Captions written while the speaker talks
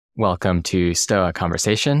Welcome to Stoa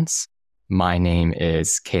Conversations. My name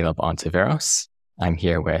is Caleb Ontiveros. I'm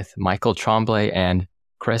here with Michael Tremblay and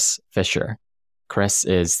Chris Fisher. Chris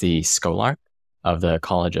is the Scholark of the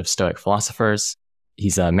College of Stoic Philosophers.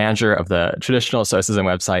 He's a manager of the Traditional Stoicism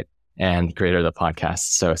website and creator of the podcast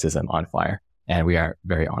Stoicism on Fire. And we are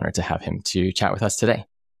very honored to have him to chat with us today.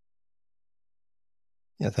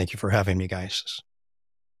 Yeah, thank you for having me, guys.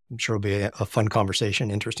 I'm sure it'll be a fun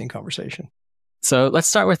conversation, interesting conversation. So let's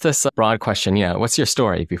start with this broad question. What's your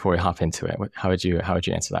story before we hop into it? How would you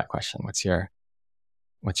answer that question? What's your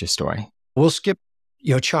story? We'll skip,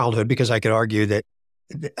 childhood, because I could argue that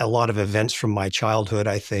a lot of events from my childhood,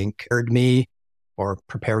 I think, prepared me or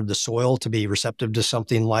prepared the soil to be receptive to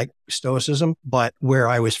something like Stoicism. But where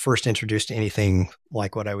I was first introduced to anything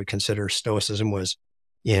like what I would consider Stoicism was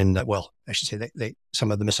some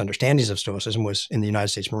of the misunderstandings of Stoicism was in the United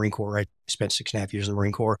States Marine Corps. I spent 6.5 years in the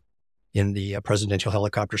Marine Corps in the Presidential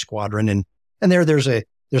Helicopter Squadron. And there's a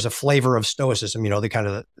flavor of Stoicism, the kind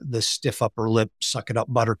of the stiff upper lip, suck it up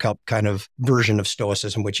buttercup kind of version of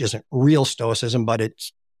Stoicism, which isn't real Stoicism, but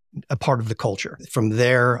it's a part of the culture. From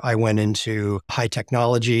there, I went into high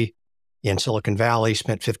technology in Silicon Valley,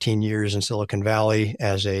 spent 15 years in Silicon Valley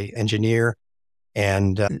as an engineer.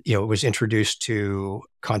 And, was introduced to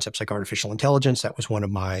concepts like artificial intelligence. That was one of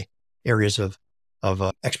my areas of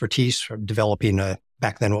expertise, for developing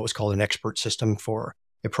back then what was called an expert system for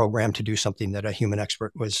a program to do something that a human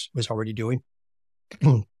expert was already doing.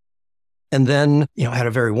 And then, had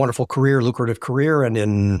a very wonderful career, lucrative career. And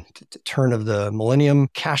in the turn of the millennium,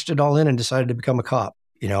 cashed it all in and decided to become a cop.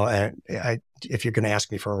 And if you're going to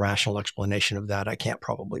ask me for a rational explanation of that, I can't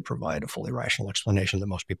probably provide a fully rational explanation that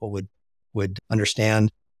most people would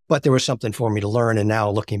understand. But there was something for me to learn. And now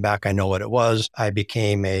looking back, I know what it was. I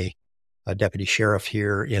became a deputy sheriff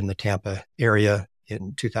here in the Tampa area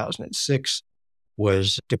in 2006,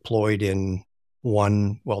 was deployed in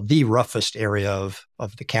the roughest area of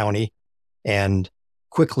the county, and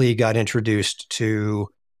quickly got introduced to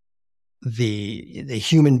the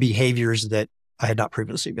human behaviors that I had not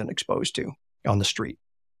previously been exposed to on the street.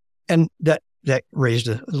 And that raised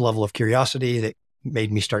a level of curiosity that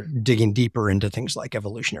made me start digging deeper into things like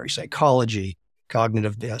evolutionary psychology,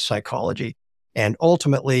 cognitive psychology, and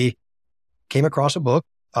ultimately came across a book,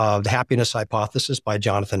 The Happiness Hypothesis by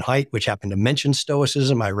Jonathan Haidt, which happened to mention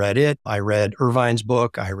Stoicism. I read it. I read Irvine's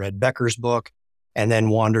book. I read Becker's book, and then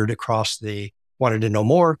wanted to know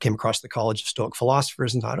more, came across the College of Stoic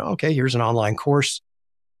Philosophers and thought, okay, here's an online course.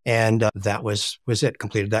 And that was it.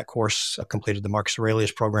 Completed that course, completed the Marcus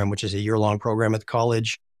Aurelius program, which is a year-long program at the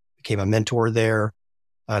college, became a mentor there.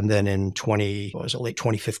 And then in late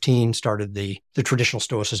 2015, started the Traditional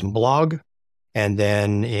Stoicism blog. And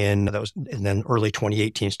then early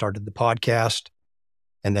 2018, started the podcast.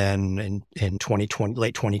 And then in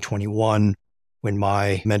late 2021, when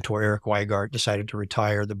my mentor, Eric Weigart, decided to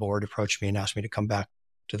retire, the board approached me and asked me to come back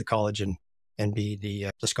to the college and be the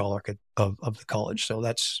scholar of the college. So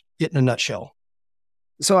that's it in a nutshell.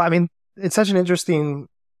 So, it's such an interesting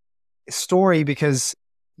story because,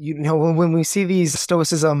 when we see these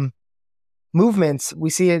Stoicism movements, we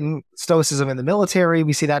see it in Stoicism in the military,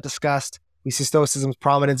 we see that discussed. We see Stoicism's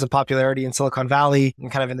prominence and popularity in Silicon Valley and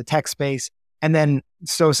kind of in the tech space, and then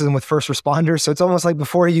Stoicism with first responders. So it's almost like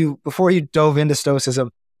before you dove into Stoicism,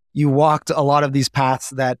 you walked a lot of these paths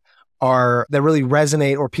that really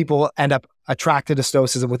resonate, or people end up attracted to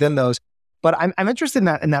Stoicism within those. But I'm interested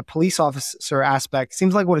in that police officer aspect.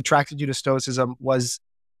 Seems like what attracted you to Stoicism was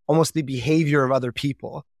almost the behavior of other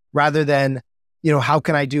people, rather than, how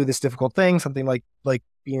can I do this difficult thing, something like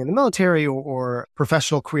being in the military or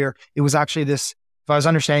professional career. It was actually this, if I was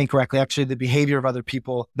understanding correctly, actually the behavior of other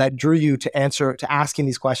people that drew you to asking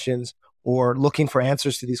these questions or looking for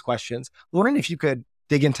answers to these questions. Wondering if you could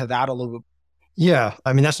dig into that a little bit. Yeah.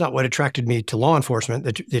 That's not what attracted me to law enforcement.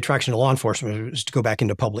 The attraction to law enforcement was to go back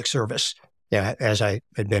into public service, as I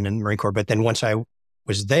had been in the Marine Corps. But then once I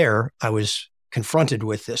was there, I was confronted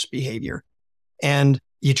with this behavior. And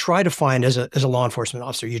you try to find, as a law enforcement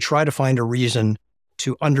officer, you try to find a reason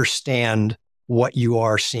to understand what you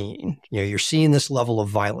are seeing. You're seeing this level of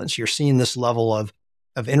violence. You're seeing this level of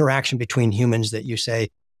interaction between humans that you say,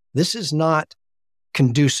 this is not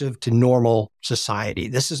conducive to normal society.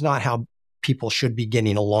 This is not how people should be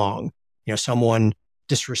getting along. Someone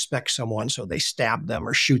disrespects someone, so they stab them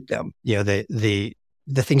or shoot them. The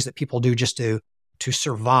things that people do just to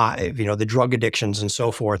survive, the drug addictions and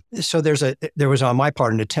so forth. So there was on my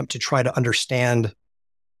part an attempt to try to understand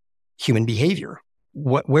human behavior.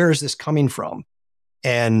 Where is this coming from?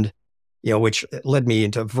 And, which led me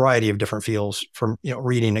into a variety of different fields, from,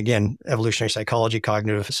 reading, again, evolutionary psychology,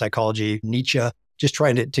 cognitive psychology, Nietzsche, just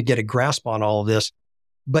trying to get a grasp on all of this.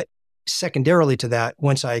 But secondarily to that,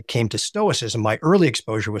 once I came to Stoicism, my early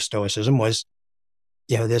exposure with Stoicism was,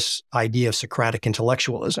 this idea of Socratic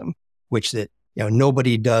intellectualism, which that,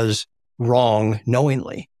 nobody does wrong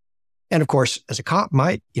knowingly. And of course, as a cop,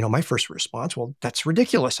 my first response, well, that's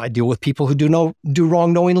ridiculous. I deal with people who do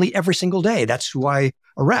wrong knowingly every single day. That's who I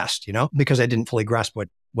arrest, because I didn't fully grasp what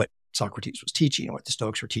Socrates was teaching and what the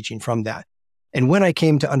Stoics were teaching from that. And when I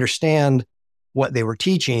came to understand what they were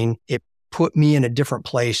teaching, it put me in a different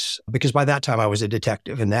place, because by that time I was a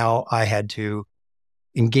detective, and now I had to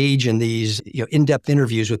engage in these in-depth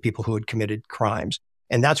interviews with people who had committed crimes.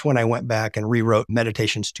 And that's when I went back and rewrote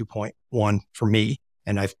Meditations 2.1 for me.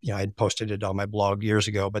 And I'd posted it on my blog years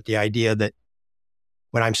ago. But the idea that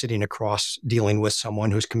when I'm sitting across dealing with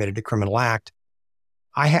someone who's committed a criminal act,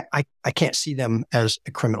 I can't see them as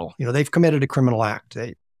a criminal. They've committed a criminal act.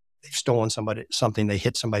 They've stolen something, they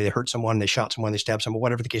hit somebody, they hurt someone, they shot someone, they stabbed someone,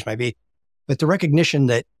 whatever the case might be. But the recognition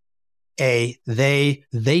that they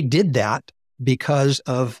did that because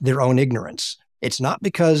of their own ignorance. It's not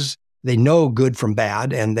because they know good from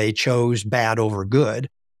bad and they chose bad over good.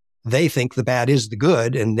 They think the bad is the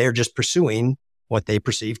good, and they're just pursuing what they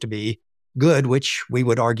perceive to be good, which we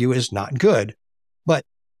would argue is not good. But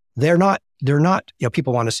they're not,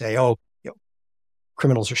 people want to say,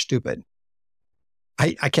 criminals are stupid.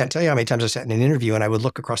 I can't tell you how many times I sat in an interview and I would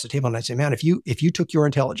look across the table and I'd say, man, if you took your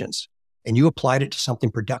intelligence and you applied it to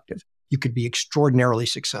something productive, you could be extraordinarily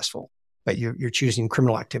successful, but you're choosing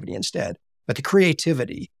criminal activity instead. But the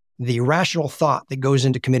creativity, the rational thought that goes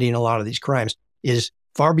into committing a lot of these crimes is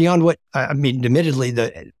far beyond what, admittedly,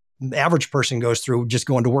 the average person goes through just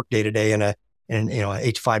going to work day to day in an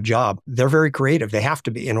 8-to-5 job. They're very creative. They have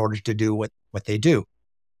to be in order to do what they do.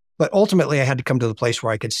 But ultimately, I had to come to the place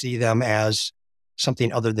where I could see them as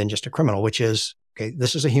something other than just a criminal, which is, okay,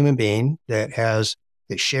 this is a human being that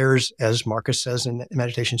shares, as Marcus says in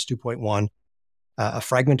Meditations 2.1, a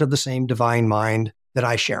fragment of the same divine mind that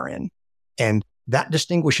I share in. And that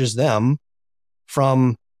distinguishes them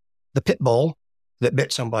from the pit bull that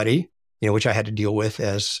bit somebody, which I had to deal with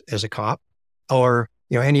as a cop, or,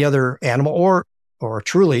 any other animal, or a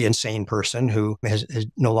truly insane person who is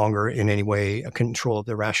no longer in any way a control of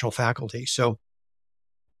their rational faculty. So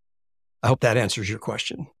I hope that answers your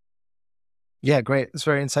question. Yeah, great. It's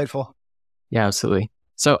very insightful. Yeah, absolutely.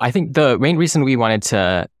 So I think the main reason we wanted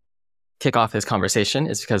to kick off this conversation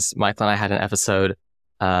is because Michael and I had an episode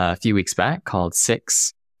a few weeks back called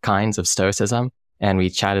 6 Kinds of Stoicism. And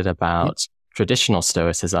we chatted about traditional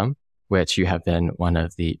Stoicism, which you have been one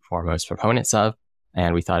of the foremost proponents of.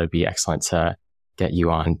 And we thought it'd be excellent to get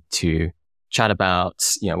you on to chat about,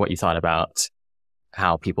 what you thought about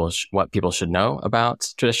how what people should know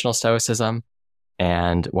about traditional Stoicism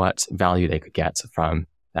and what value they could get from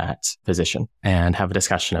that position, and have a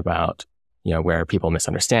discussion about, where people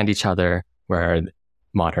misunderstand each other, where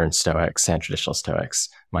modern Stoics and traditional Stoics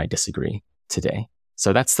might disagree today.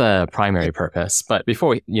 So that's the primary purpose. But before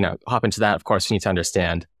we, hop into that, of course, we need to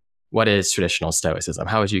understand, what is traditional Stoicism?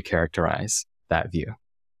 How would you characterize that view?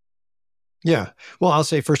 Yeah. Well, I'll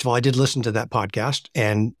say, first of all, I did listen to that podcast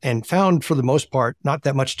and found, for the most part, not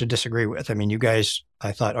that much to disagree with. You guys,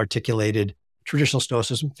 I thought, articulated traditional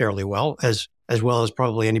Stoicism fairly well as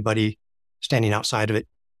probably anybody standing outside of it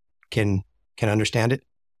can understand it.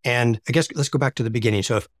 And I guess let's go back to the beginning.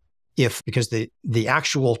 So because the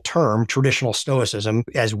actual term traditional Stoicism,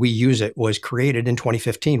 as we use it, was created in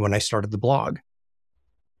 2015 when I started the blog.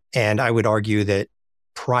 And I would argue that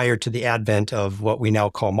prior to the advent of what we now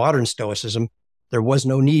call modern Stoicism, there was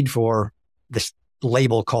no need for this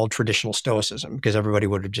label called traditional Stoicism, because everybody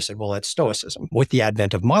would have just said, well, that's Stoicism. With the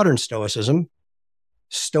advent of modern Stoicism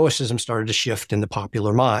started to shift in the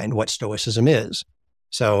popular mind what Stoicism is.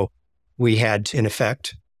 So we had, in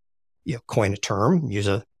effect, coin a term,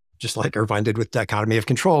 just like Irvine did with dichotomy of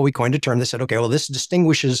control, we coined a term that said, okay, well, this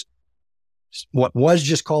distinguishes what was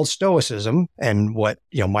just called Stoicism and what,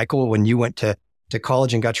 Michael, when you went to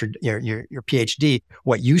college and got your PhD,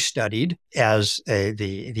 what you studied as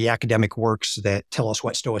the academic works that tell us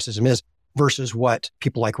what Stoicism is, versus what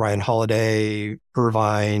people like Ryan Holiday,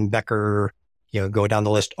 Irvine, Becker, go down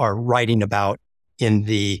the list, are writing about in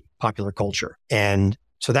the popular culture. And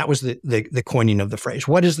so that was the coining of the phrase.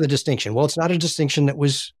 What is the distinction? Well, it's not a distinction that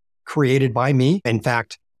was created by me. In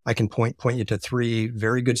fact, I can point you to 3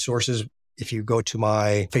 very good sources. If you go to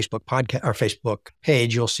my Facebook podcast or Facebook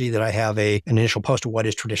page, you'll see that I have an initial post of what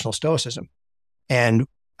is traditional Stoicism. And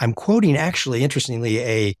I'm quoting, actually, interestingly,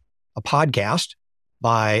 a podcast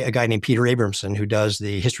by a guy named Peter Abramson, who does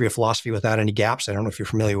the History of Philosophy Without Any Gaps. I don't know if you're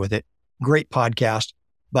familiar with it. Great podcast.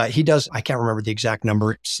 But he does, I can't remember the exact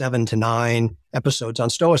number, 7 to 9 episodes on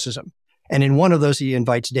Stoicism. And in one of those, he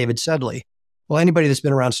invites David Sedley. Well, anybody that's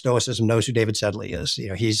been around Stoicism knows who David Sedley is.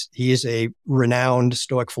 He is a renowned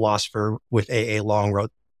Stoic philosopher with A.A. Long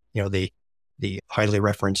wrote, the highly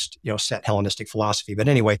referenced, set Hellenistic philosophy. But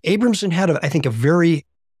anyway, Abramson had, I think, a very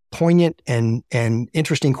poignant and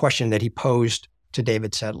interesting question that he posed to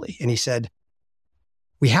David Sedley. And he said,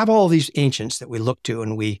 we have all these ancients that we look to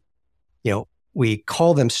and we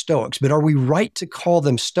call them Stoics, but are we right to call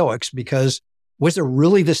them Stoics? Because was there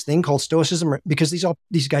really this thing called Stoicism? Because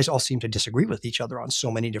these guys all seem to disagree with each other on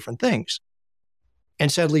so many different things.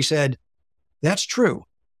 And Sedley said, that's true.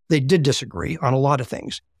 They did disagree on a lot of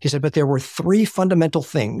things. He said, but there were 3 fundamental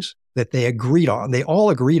things that they agreed on. They all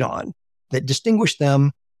agreed on that distinguished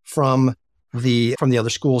them from the other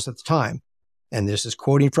schools at the time. And this is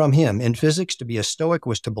quoting from him. In physics, to be a Stoic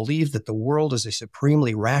was to believe that the world is a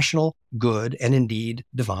supremely rational, good, and indeed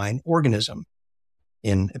divine organism.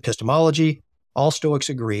 In epistemology, all Stoics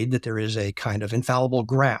agreed that there is a kind of infallible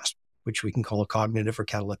grasp, which we can call a cognitive or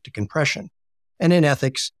cataleptic impression. And in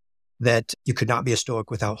ethics, that you could not be a Stoic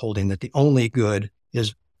without holding that the only good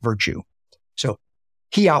is virtue. So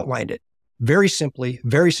he outlined it very simply,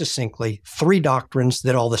 very succinctly, 3 doctrines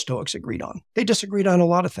that all the Stoics agreed on. They disagreed on a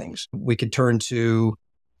lot of things. We could turn to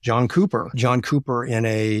John Cooper. John Cooper in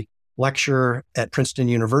a lecture at Princeton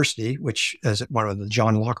University, which is one of the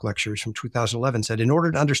John Locke lectures from 2011, said, in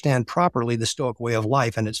order to understand properly the Stoic way of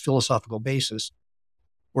life and its philosophical basis,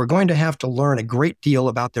 we're going to have to learn a great deal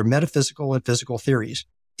about their metaphysical and physical theories,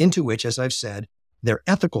 into which, as I've said, their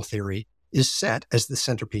ethical theory is set as the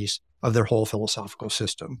centerpiece of their whole philosophical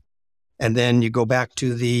system. And then you go back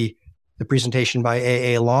to the presentation by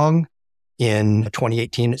A.A. Long in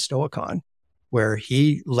 2018 at Stoicon, where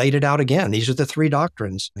he laid it out again. These are the 3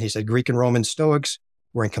 doctrines. He said Greek and Roman Stoics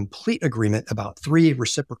were in complete agreement about 3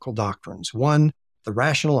 reciprocal doctrines. 1, the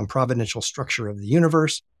rational and providential structure of the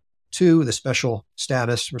universe. 2, the special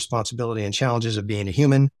status, responsibility, and challenges of being a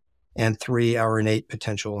human. And 3, our innate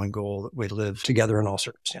potential and goal that we live together in all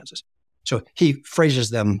circumstances. So he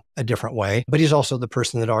phrases them a different way, but he's also the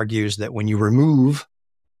person that argues that when you remove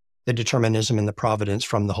the determinism and the providence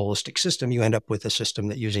from the holistic system, you end up with a system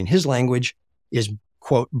that, using his language, is,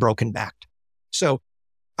 quote, broken backed. So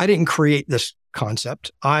I didn't create this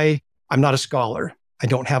concept. I'm not a scholar. I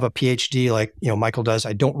don't have a PhD like, Michael does.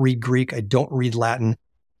 I don't read Greek. I don't read Latin.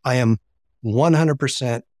 I am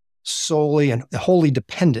 100% solely and wholly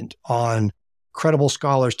dependent on credible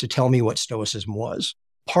scholars to tell me what Stoicism was.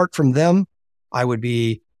 Apart from them, I would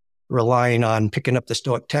be relying on picking up the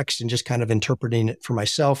Stoic text and just kind of interpreting it for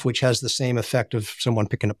myself, which has the same effect of someone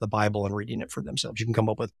picking up the Bible and reading it for themselves. You can come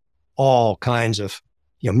up with all kinds of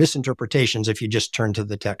misinterpretations if you just turn to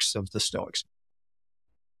the texts of the Stoics.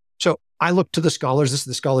 So I looked to the scholars.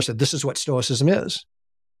 The scholar said, this is what Stoicism is.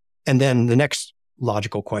 And then the next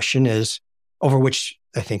logical question is, over which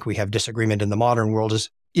I think we have disagreement in the modern world,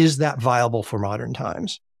 is that viable for modern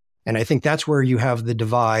times? And I think that's where you have the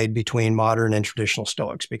divide between modern and traditional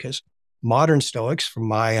Stoics, because modern Stoics, from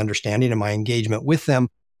my understanding and my engagement with them,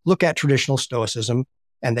 look at traditional Stoicism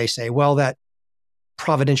and they say, well, that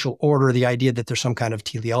providential order, the idea that there's some kind of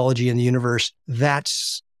teleology in the universe,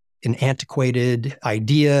 that's an antiquated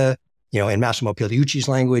idea. In Massimo Pigliucci's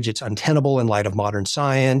language, it's untenable in light of modern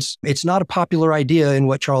science. It's not a popular idea in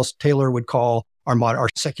what Charles Taylor would call our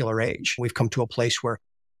secular age. We've come to a place where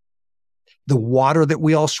the water that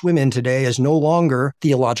we all swim in today is no longer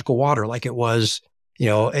theological water like it was,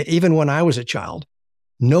 even when I was a child.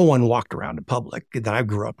 No one walked around in public that I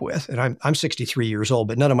grew up with. And I'm 63 years old,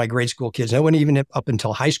 but none of my grade school kids, no one even up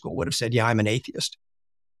until high school would have said, yeah, I'm an atheist.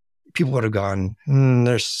 People would have gone,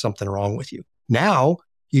 there's something wrong with you. Now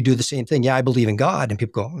you do the same thing. Yeah, I believe in God. And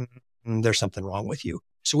people go, there's something wrong with you.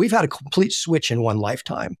 So we've had a complete switch in one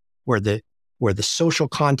lifetime where the social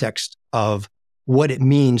context of what it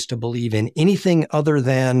means to believe in anything other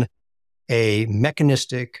than a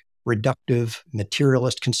mechanistic, reductive,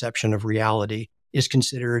 materialist conception of reality is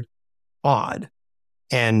considered odd.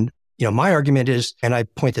 And, my argument is, and I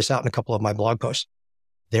point this out in a couple of my blog posts,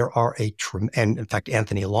 there are and in fact,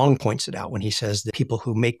 Anthony Long points it out when he says that people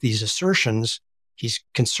who make these assertions, he's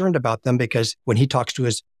concerned about them because when he talks to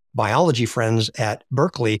his biology friends at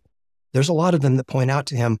Berkeley, there's a lot of them that point out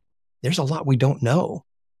to him, there's a lot we don't know.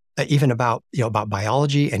 Even about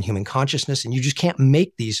biology and human consciousness. And you just can't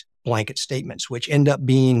make these blanket statements, which end up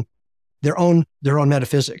being their own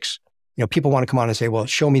metaphysics. People want to come on and say, well,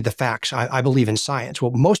 show me the facts. I believe in science.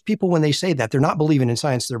 Well, most people, when they say that, they're not believing in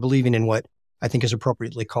science. They're believing in what I think is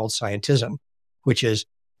appropriately called scientism, which is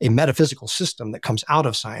a metaphysical system that comes out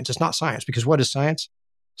of science. It's not science, because what is science?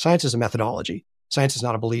 Science is a methodology. Science is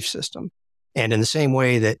not a belief system. And in the same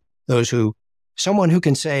way that someone who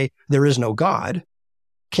can say there is no God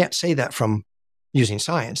can't say that from using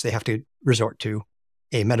science. They have to resort to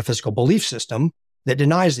a metaphysical belief system that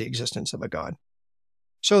denies the existence of a God.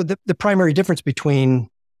 So the primary difference between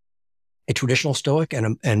a traditional Stoic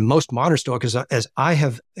and most modern Stoic, as I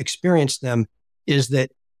have experienced them, is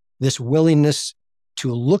that this willingness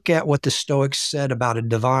to look at what the Stoics said about a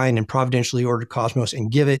divine and providentially ordered cosmos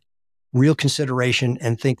and give it real consideration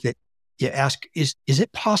and think that you ask, is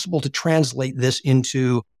it possible to translate this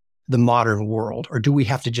into the modern world? Or do we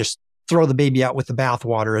have to just throw the baby out with the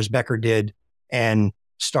bathwater, as Becker did, and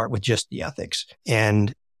start with just the ethics?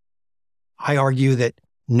 And I argue that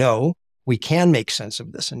no, we can make sense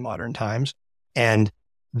of this in modern times. And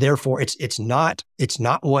therefore, it's not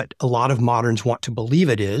what a lot of moderns want to believe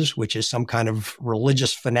it is, which is some kind of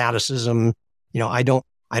religious fanaticism. I don't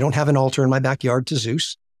have an altar in my backyard to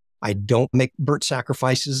Zeus. I don't make burnt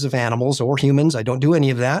sacrifices of animals or humans. I don't do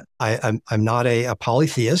any of that. I'm not a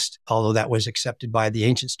polytheist, although that was accepted by the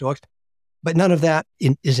ancient Stoics. But none of that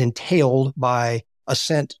is entailed by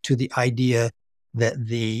assent to the idea that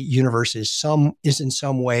the universe is in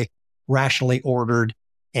some way rationally ordered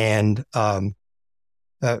and by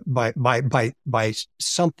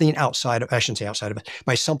something outside of, I shouldn't say outside of it,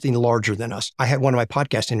 by something larger than us. I had one of my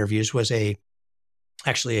podcast interviews was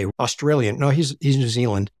actually a Australian, no, he's New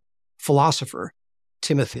Zealand philosopher,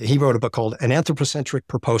 Timothy. He wrote a book called An Anthropocentric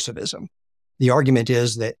Proposivism. The argument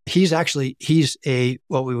is that he's a,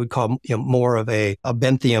 what we would call more of a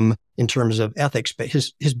Benthium in terms of ethics, but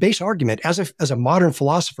his base argument as a modern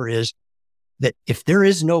philosopher is that if there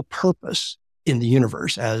is no purpose in the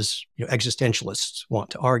universe, as existentialists want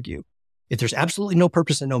to argue, if there's absolutely no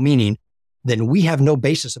purpose and no meaning, then we have no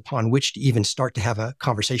basis upon which to even start to have a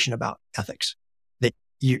conversation about ethics.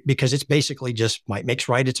 Because it's basically just might makes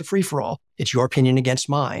right. It's a free-for-all. It's your opinion against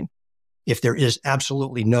mine. If there is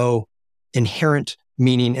absolutely no inherent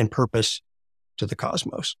meaning and purpose to the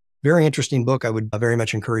cosmos. Very interesting book. I would very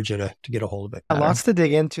much encourage you to get a hold of it. Lots to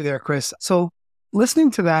dig into there, Chris. So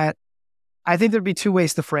listening to that, I think there'd be two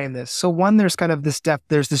ways to frame this. So one, there's kind of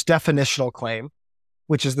there's this definitional claim,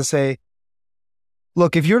 which is to say,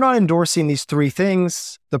 look, if you're not endorsing these three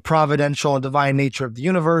things, the providential and divine nature of the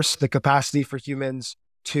universe, the capacity for humans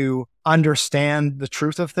to understand the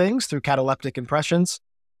truth of things through cataleptic impressions,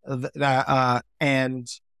 and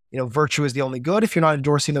virtue is the only good. If you're not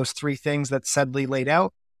endorsing those three things that Sedley laid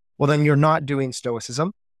out, well, then you're not doing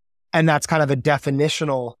Stoicism. And that's kind of a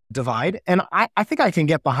definitional divide. And I think I can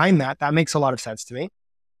get behind that. That makes a lot of sense to me.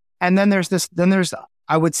 And then there's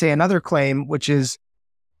I would say another claim, which is,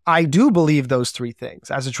 I do believe those three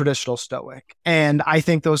things as a traditional Stoic. And I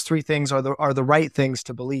think those three things are the right things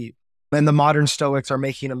to believe. And the modern Stoics are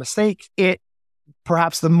making a mistake.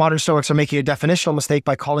 Perhaps the modern Stoics are making a definitional mistake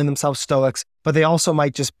by calling themselves Stoics, but they also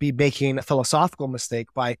might just be making a philosophical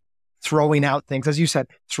mistake by throwing out things, as you said,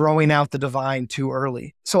 throwing out the divine too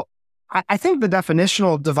early. So I think the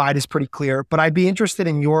definitional divide is pretty clear, but I'd be interested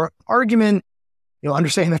in your argument,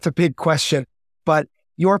 understanding that's a big question, but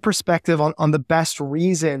your perspective on the best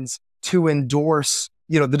reasons to endorse,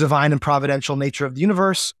 the divine and providential nature of the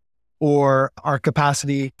universe, or our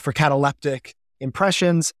capacity for cataleptic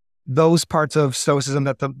impressions, those parts of Stoicism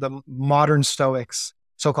that the modern Stoics,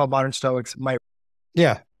 so-called modern Stoics, might.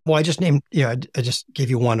 Yeah. Well, I just gave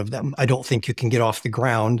you one of them. I don't think you can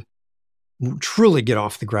truly get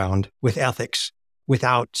off the ground with ethics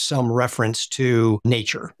without some reference to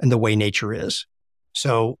nature and the way nature is.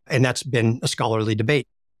 So, and that's been a scholarly debate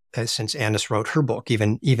since Annis wrote her book,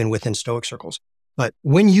 even within Stoic circles. But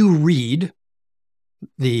when you read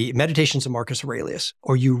the Meditations of Marcus Aurelius,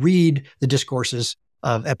 or you read the discourses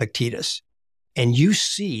of Epictetus, and you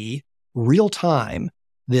see real time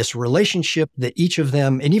this relationship that each of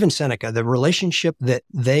them, and even Seneca, the relationship that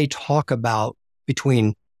they talk about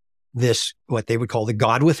between this, what they would call the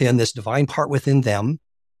God within, this divine part within them,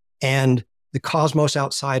 and the cosmos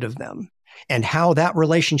outside of them, and how that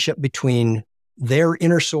relationship between their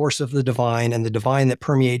inner source of the divine and the divine that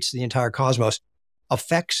permeates the entire cosmos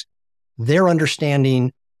affects their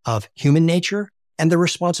understanding of human nature and the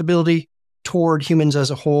responsibility toward humans as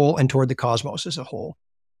a whole and toward the cosmos as a whole.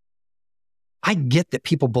 I get that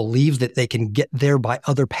people believe that they can get there by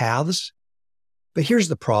other paths, but here's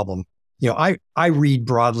the problem. I read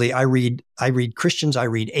broadly. I read Christians, I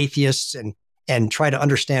read atheists, and try to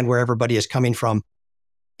understand where everybody is coming from.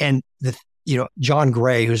 And John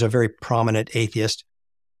Gray, who's a very prominent atheist,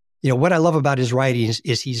 what I love about his writings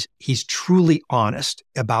is he's truly honest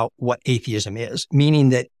about what atheism is, meaning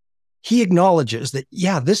that he acknowledges that,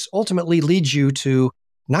 this ultimately leads you to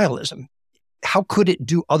nihilism. How could it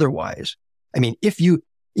do otherwise? I mean, if you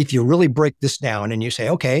really break this down and you say,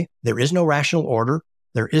 okay, there is no rational order,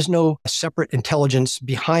 there is no separate intelligence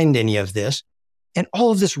behind any of this, and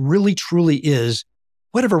all of this really truly is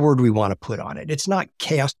whatever word we want to put on it. It's not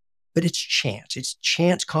chaos, but it's chance. It's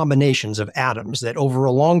chance combinations of atoms that over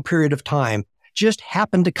a long period of time just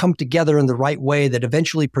happen to come together in the right way that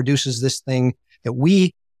eventually produces this thing that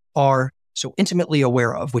we are so intimately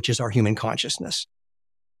aware of, which is our human consciousness.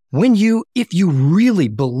 If you really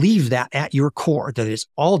believe that at your core, that it's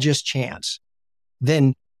all just chance,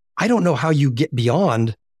 then I don't know how you get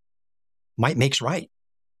beyond might makes right.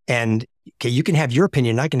 And okay, you can have your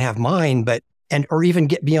opinion, I can have mine, or even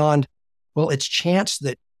get beyond, well, it's chance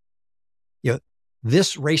that,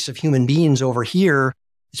 this race of human beings over here,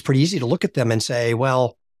 it's pretty easy to look at them and say,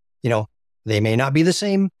 well, they may not be at the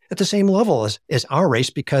same level as our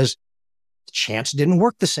race because chance didn't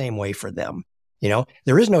work the same way for them.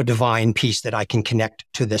 There is no divine piece that I can connect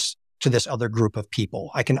to this other group of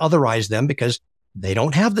people. I can otherize them because they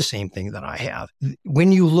don't have the same thing that I have.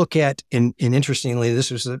 When you look at, and interestingly,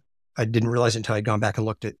 I didn't realize it until I'd gone back and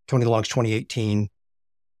looked at Tony Long's 2018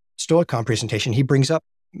 Stoic God presentation. He brings up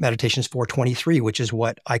Meditations 4:23, which is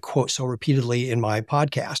what I quote so repeatedly in my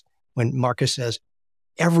podcast, when Marcus says,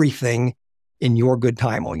 everything in your good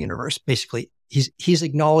time, O universe. Basically, he's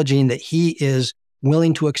acknowledging that he is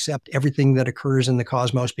willing to accept everything that occurs in the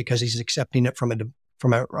cosmos because he's accepting it from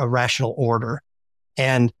a rational order.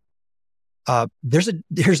 And there's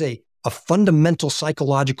a fundamental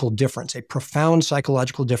psychological difference, a profound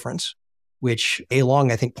psychological difference, which A. Long,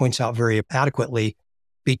 I think, points out very adequately,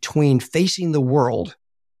 between facing the world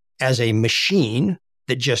as a machine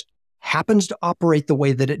that just happens to operate the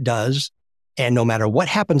way that it does. And no matter what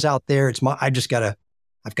happens out there, I've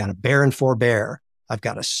got to bear and forbear. I've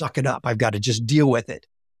got to suck it up. I've got to just deal with it.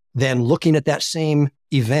 Then looking at that same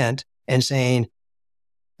event and saying,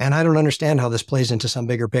 and I don't understand how this plays into some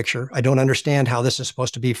bigger picture. I don't understand how this is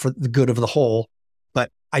supposed to be for the good of the whole,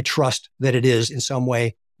 but I trust that it is in some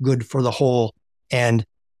way good for the whole. And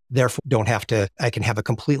therefore I can have a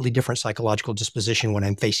completely different psychological disposition when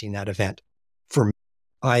I'm facing that event. For me,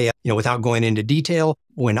 without going into detail,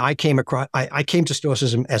 when I came to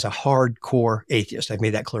Stoicism as a hardcore atheist. I've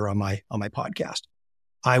made that clear on my podcast.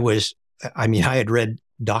 I had read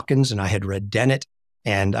Dawkins and I had read Dennett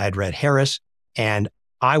and I had read Harris, and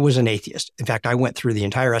I was an atheist. In fact, I went through the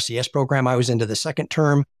entire SES program. I was into the second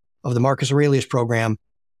term of the Marcus Aurelius program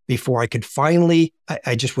before I could finally,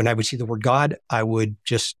 when I would see the word God, I would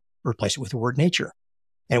just replace it with the word nature.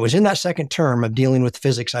 And it was in that second term of dealing with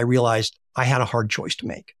physics, I realized I had a hard choice to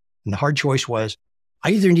make. And the hard choice was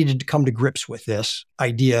I either needed to come to grips with this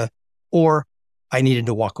idea or I needed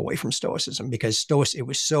to walk away from Stoicism, because it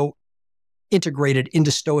was so integrated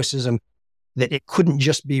into Stoicism that it couldn't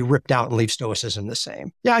just be ripped out and leave Stoicism the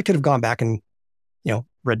same. Yeah, I could have gone back and,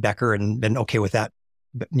 read Becker and been okay with that,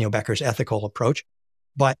 Becker's ethical approach,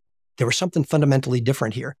 but there was something fundamentally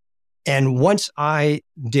different here. And once I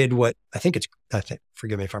did what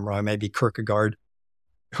forgive me if I'm wrong, it may be Kierkegaard,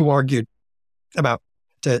 who argued about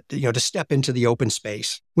to step into the open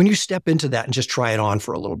space. When you step into that and just try it on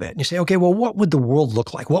for a little bit and you say, okay, well, what would the world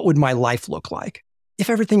look like? What would my life look like if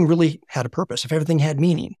everything really had a purpose, if everything had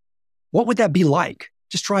meaning? What would that be like?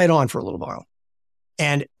 Just try it on for a little while.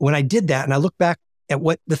 And when I did that and I look back at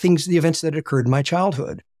the events that occurred in my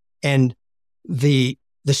childhood and the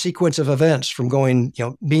sequence of events from going,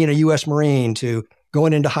 being a U.S. Marine to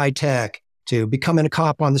going into high tech to becoming a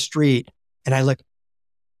cop on the street. And I look,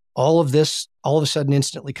 all of this, all of a sudden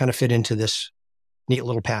instantly kind of fit into this neat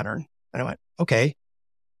little pattern. And I went, okay,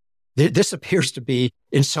 this appears to be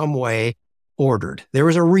in some way ordered. There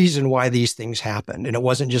was a reason why these things happened. And it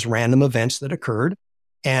wasn't just random events that occurred.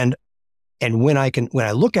 And when I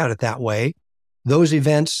look at it that way, those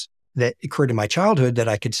events that occurred in my childhood that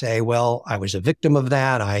I could say, well, I was a victim of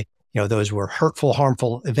that. Those were hurtful,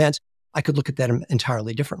 harmful events. I could look at that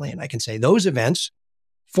entirely differently. And I can say those events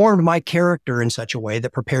formed my character in such a way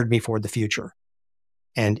that prepared me for the future.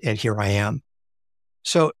 And here I am.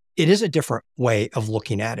 So it is a different way of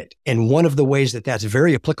looking at it. And one of the ways that that's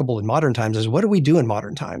very applicable in modern times is, what do we do in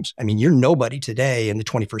modern times? I mean, you're nobody today in the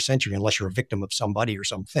 21st century unless you're a victim of somebody or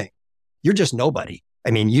something. You're just nobody.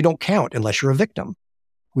 I mean, you don't count unless you're a victim.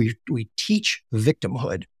 We teach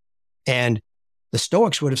victimhood. And the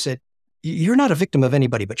Stoics would have said, you're not a victim of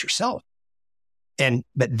anybody but yourself.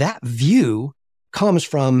 But that view comes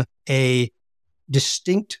from a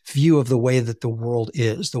distinct view of the way that the world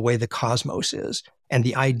is, the way the cosmos is, and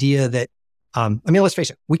the idea that, let's face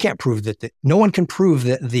it, we can't prove that, no one can prove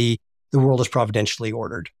that the world is providentially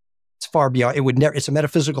ordered. It's far beyond, it's a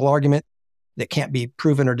metaphysical argument that can't be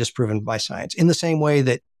proven or disproven by science. In the same way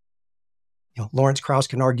that Lawrence Krauss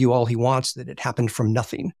can argue all he wants that it happened from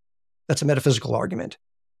nothing. That's a metaphysical argument,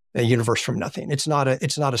 a universe from nothing. It's not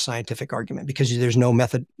a scientific argument because there's no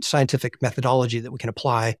scientific methodology that we can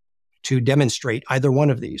apply to demonstrate either one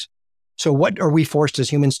of these. So what are we forced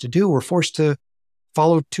as humans to do? We're forced to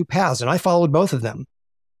follow two paths, and I followed both of them.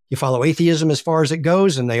 You follow atheism as far as it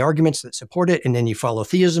goes and the arguments that support it, and then you follow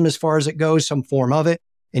theism as far as it goes, some form of it,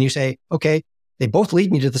 and you say, okay, they both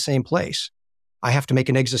lead me to the same place. I have to make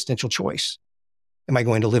an existential choice. Am I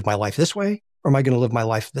going to live my life this way, or am I going to live my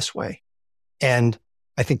life this way? And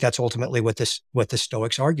I think that's ultimately what the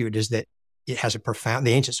Stoics argued, is that it has the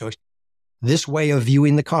ancient Stoics, this way of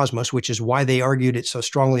viewing the cosmos, which is why they argued it so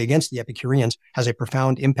strongly against the Epicureans, has a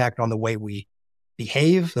profound impact on the way we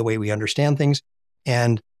behave, the way we understand things,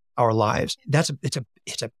 and our lives. It's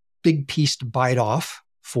a big piece to bite off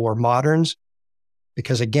for moderns,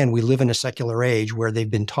 because again, we live in a secular age where they've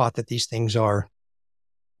been taught that these things are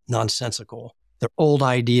nonsensical. They're old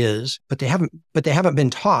ideas, but they haven't been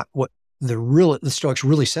taught what the Stoics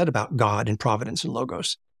really said about God and Providence and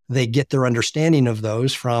Logos. They get their understanding of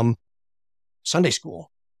those from Sunday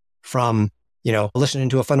school, from, listening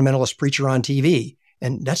to a fundamentalist preacher on TV.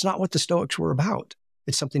 And that's not what the Stoics were about.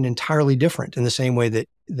 It's something entirely different, in the same way that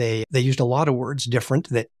they used a lot of words different,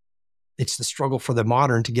 that it's the struggle for the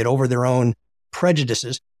modern to get over their own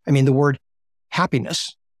prejudices. I mean, the word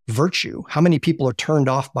happiness, virtue, how many people are turned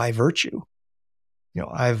off by virtue?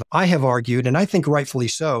 I have argued, and I think rightfully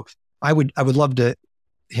so. I would love to,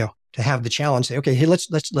 to have the challenge, say, okay, hey, let's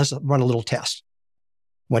run a little test.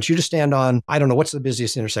 I want you to stand on, I don't know, what's the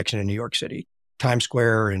busiest intersection in New York City? Times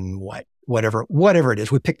Square and whatever it is.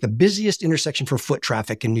 We pick the busiest intersection for foot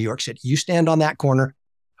traffic in New York City. You stand on that corner.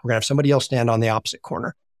 We're going to have somebody else stand on the opposite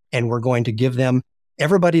corner. And we're going to give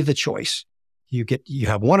everybody the choice. You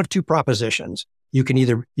have one of two propositions. You can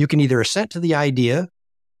either assent to the idea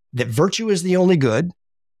that virtue is the only good,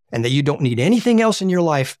 and that you don't need anything else in your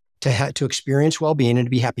life to experience well-being and to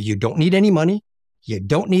be happy. You don't need any money. You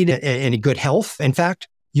don't need any good health. In fact,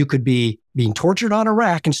 you could be being tortured on a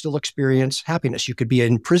rack and still experience happiness. You could be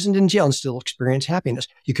imprisoned in jail and still experience happiness.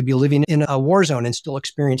 You could be living in a war zone and still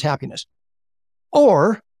experience happiness.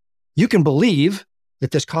 Or you can believe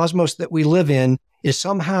that this cosmos that we live in is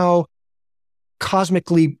somehow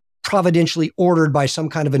cosmically, providentially ordered by some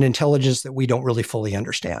kind of an intelligence that we don't really fully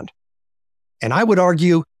understand. And I would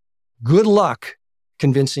argue, good luck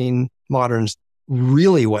convincing moderns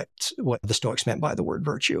really what the Stoics meant by the word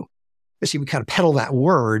virtue. You see, we kind of peddle that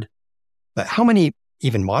word, but how many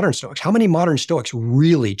modern Stoics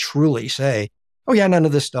really, truly say, oh yeah, none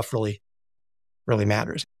of this stuff really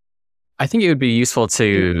matters? I think it would be useful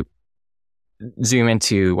to zoom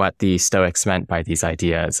into what the Stoics meant by these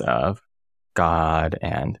ideas of God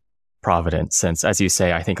and providence, since, as you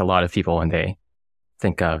say, I think a lot of people, when they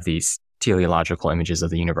think of these teleological images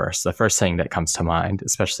of the universe, the first thing that comes to mind,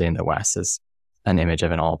 especially in the West, is an image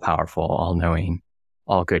of an all-powerful, all-knowing,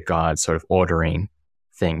 all-good God sort of ordering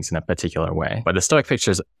things in a particular way. But the Stoic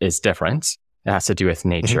picture is different. It has to do with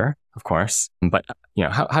nature, of course. But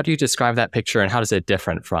how do you describe that picture, and how does it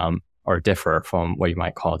differ from what you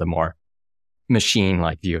might call the more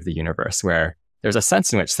machine-like view of the universe, where there's a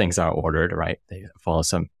sense in which things are ordered, right? They follow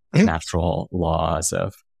some natural laws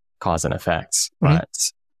of cause and effect. But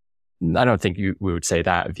I don't think we would say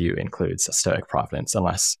that view includes Stoic providence,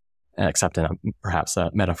 except in perhaps a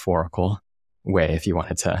metaphorical way, if you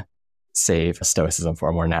wanted to save Stoicism for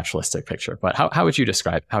a more naturalistic picture. But how would you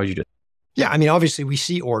describe? Yeah, I mean, obviously we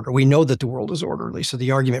see order. We know that the world is orderly. So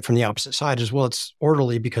the argument from the opposite side is, well, it's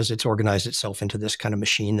orderly because it's organized itself into this kind of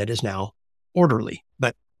machine that is now orderly.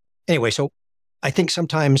 But anyway, so I think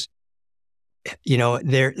sometimes,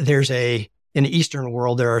 there's in the Eastern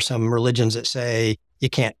world, there are some religions that say you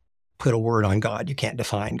can't put a word on God. You can't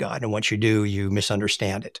define God. And once you do, you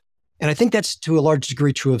misunderstand it. And I think that's to a large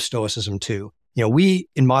degree true of Stoicism too. We,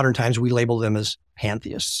 in modern times, we label them as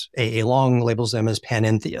pantheists. A. Long labels them as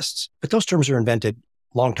panentheists. But those terms are invented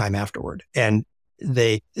a long time afterward. And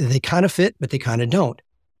they kind of fit, but they kind of don't.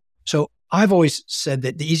 So I've always said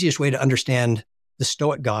that the easiest way to understand the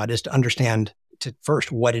Stoic God is to understand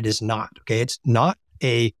first what it is not. Okay, it's not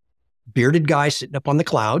a bearded guy sitting up on the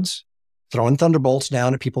clouds, throwing thunderbolts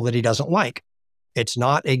down at people that he doesn't like. It's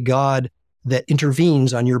not a God that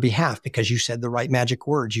intervenes on your behalf because you said the right magic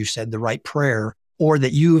words, you said the right prayer, or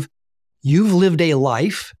that you've lived a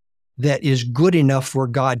life that is good enough for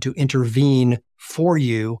God to intervene for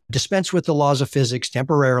you, dispense with the laws of physics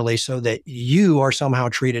temporarily so that you are somehow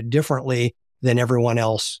treated differently than everyone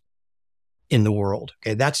else in the world.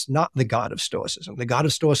 Okay, that's not the God of Stoicism. The God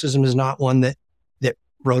of Stoicism is not one that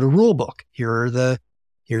wrote a rule book. Here's the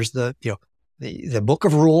the book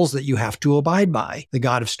of rules that you have to abide by. The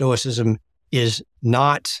God of Stoicism is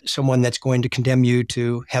not someone that's going to condemn you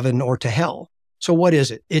to heaven or to hell. So what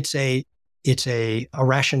is it? It's a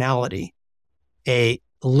rationality,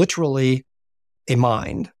 literally a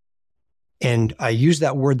mind. And I use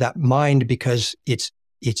that word, that mind, because it's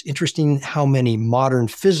interesting how many modern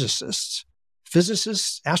physicists,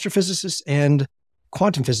 astrophysicists, and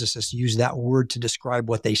quantum physicists use that word to describe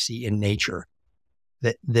what they see in nature.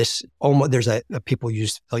 That this almost,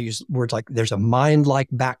 they'll use words like there's a mind-like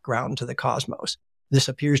background to the cosmos. This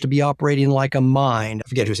appears to be operating like a mind. I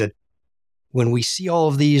forget who said, when we see all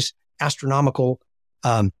of these astronomical,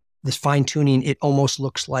 this fine tuning, it almost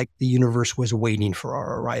looks like the universe was waiting for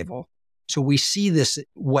our arrival. So we see this,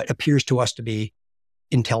 what appears to us to be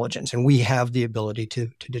intelligence, and we have the ability to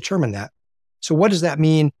determine that. So what does that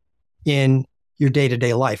mean in your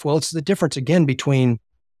day-to-day life? Well, it's the difference again between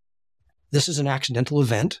this is an accidental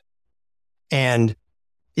event, and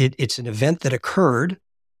it's an event that occurred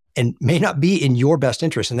and may not be in your best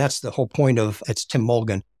interest. And that's the whole point of, it's Tim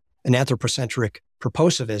Mulligan, an anthropocentric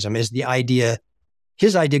proposivism, is the idea.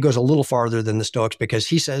 His idea goes a little farther than the Stoics, because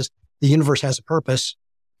he says the universe has a purpose,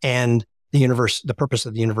 and the purpose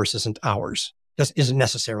of the universe isn't ours, isn't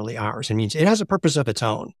necessarily ours. It means it has a purpose of its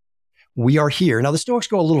own. We are here. Now, the Stoics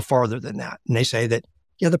go a little farther than that. And they say that,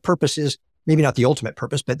 the purpose is maybe not the ultimate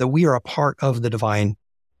purpose, but that we are a part of the divine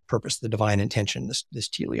purpose, the divine intention, this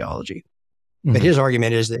teleology. Mm-hmm. But his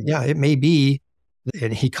argument is that, it may be,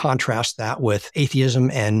 and he contrasts that with atheism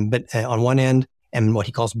on one end, and what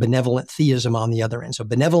he calls benevolent theism on the other end. So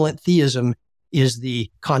benevolent theism is the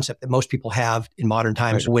concept that most people have in modern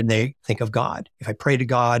times when they think of God. If I pray to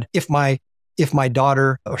God, if my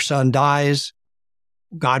daughter or son dies,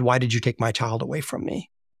 God, why did you take my child away from me?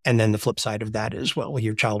 And then the flip side of that is, well,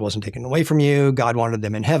 your child wasn't taken away from you. God wanted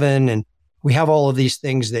them in heaven. And we have all of these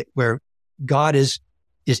things where God is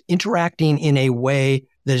interacting in a way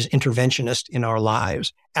that is interventionist in our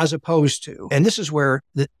lives, as opposed to, and this is where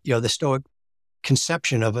the Stoic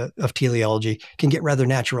conception of teleology can get rather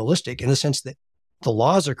naturalistic, in the sense that the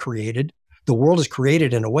laws are created, the world is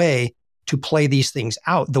created in a way to play these things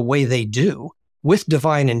out the way they do with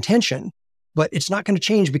divine intention, but it's not going to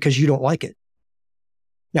change because you don't like it.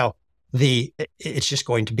 Now, it's just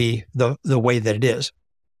going to be the way that it is.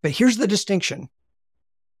 But here's the distinction.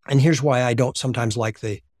 And here's why I don't sometimes like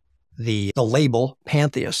the label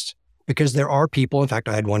pantheist, because there are people, in fact,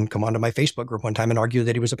 I had one come onto my Facebook group one time and argue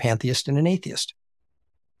that he was a pantheist and an atheist.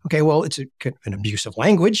 Okay, well, it's an abuse of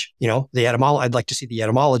language, I'd like to see the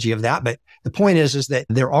etymology of that. But the point is that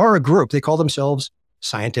there are a group, they call themselves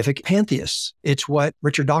scientific pantheists. It's what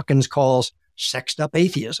Richard Dawkins calls sexed up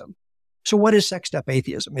atheism. So what is sexed up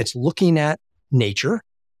atheism? It's looking at nature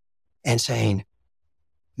and saying,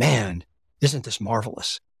 man, isn't this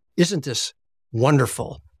marvelous? Isn't this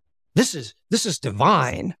wonderful? This is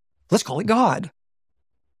divine. Let's call it God.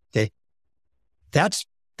 Okay. That's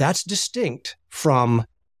distinct from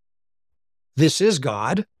this is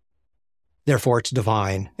God, therefore it's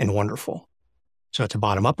divine and wonderful. So it's a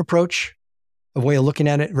bottom-up approach, a way of looking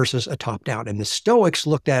at it, versus a top-down. And the Stoics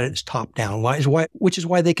looked at it as top-down, which is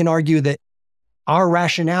why they can argue that our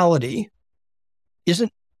rationality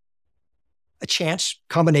isn't a chance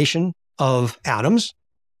combination of atoms.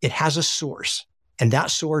 It has a source, and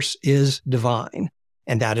that source is divine,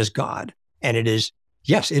 and that is God. And it is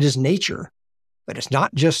nature, but it's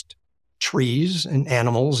not just trees and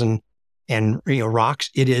animals and rocks.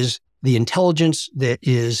 It is the intelligence that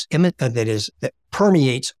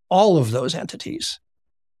permeates all of those entities,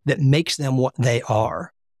 that makes them what they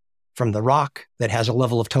are. From the rock that has a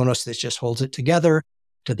level of tonos that just holds it together,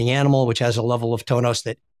 to the animal, which has a level of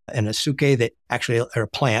tonos and a suke that actually, or a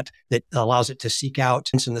plant that allows it to seek out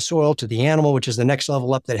in the soil, to the animal, which is the next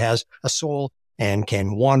level up, that has a soul and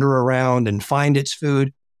can wander around and find its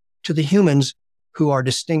food, to the humans, who are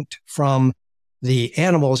distinct from the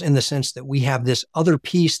animals in the sense that we have this other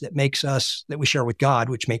piece that we share with God,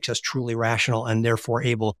 which makes us truly rational and therefore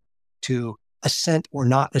able to assent or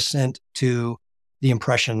not assent to the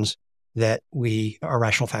impressions that our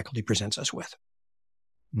rational faculty presents us with.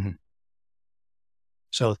 Mm-hmm.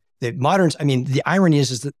 So the moderns, the irony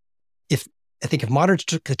is that if moderns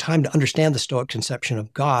took the time to understand the Stoic conception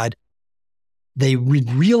of God, they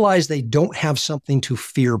realize they don't have something to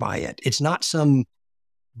fear by it. It's not some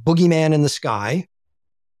boogeyman in the sky.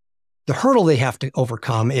 The hurdle they have to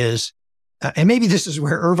overcome is, and maybe this is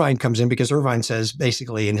where Irvine comes in, because Irvine says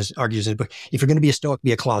basically argues in his book, if you're going to be a Stoic,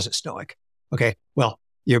 be a closet Stoic. Okay, well,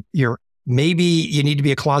 maybe you need to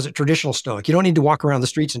be a closet traditional Stoic. You don't need to walk around the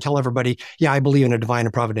streets and tell everybody, I believe in a divine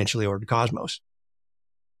and providentially ordered cosmos.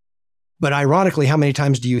 But ironically, how many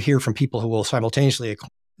times do you hear from people who will simultaneously,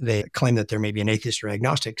 they claim that they're maybe an atheist or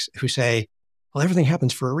agnostics, who say, well, everything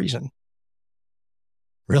happens for a reason.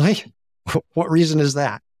 Really? What reason is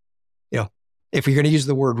that? If you're going to use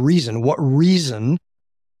the word reason, what reason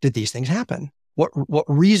did these things happen? What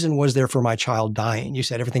reason was there for my child dying? You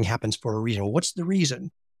said everything happens for a reason. Well, what's the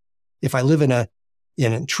reason? If I live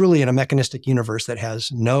truly in a mechanistic universe that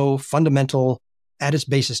has no fundamental, at its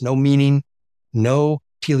basis, no meaning, no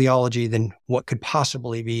teleology, then what could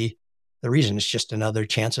possibly be the reason? It's just another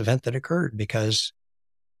chance event that occurred because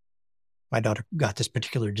my daughter got this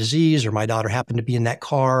particular disease, or my daughter happened to be in that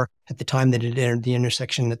car at the time that it entered the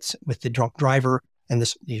intersection that's with the drunk driver, and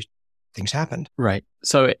these things happened. Right.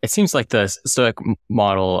 So it seems like the Stoic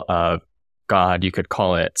model of God, you could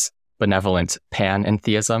call it benevolent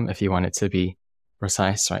panentheism, if you want it to be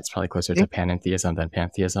precise, right? It's probably closer to panentheism than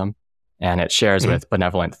pantheism. And it shares with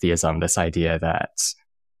benevolent theism this idea that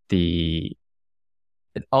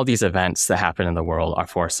all these events that happen in the world are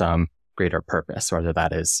for some greater purpose, whether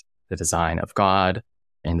that is the design of God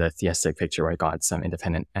in the theistic picture where God's some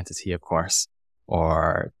independent entity, of course,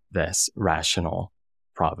 or this rational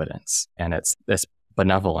providence. And it's this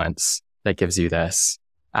benevolence that gives you this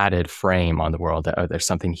added frame on the world that, oh, there's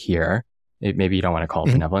something here. Maybe you don't want to call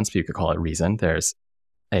it benevolence, but you could call it reason. There's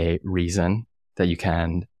a reason that you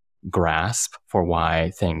can grasp for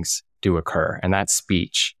why things do occur. And that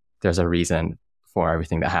speech, there's a reason for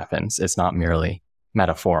everything that happens. It's not merely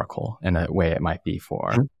metaphorical in a way it might be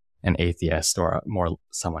for an atheist or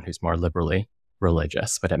someone who's more liberally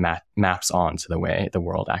religious, but it maps on to the way the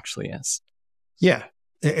world actually is. Yeah,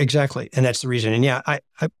 exactly. And that's the reason. And yeah, I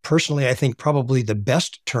personally, I think probably the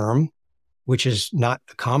best term, which is not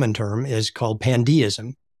a common term, is called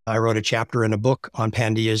pandeism. I wrote a chapter in a book on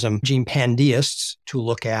pandeism, urging pandeists to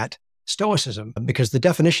look at Stoicism, because the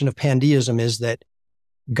definition of pandeism is that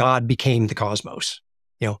God became the cosmos.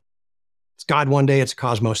 It's God one day, it's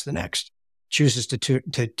cosmos the next. Chooses to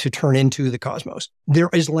turn into the cosmos. There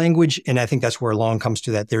is language, and I think that's where Long comes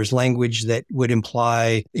to that. There's language that would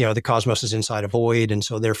imply, the cosmos is inside a void, and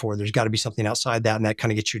so therefore there's got to be something outside that, and that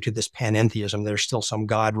kind of gets you to this panentheism. There's still some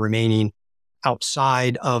God remaining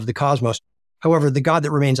outside of the cosmos. However, the God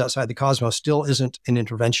that remains outside the cosmos still isn't an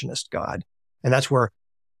interventionist God. And that's where,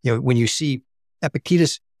 when you see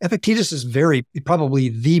Epictetus is probably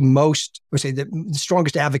the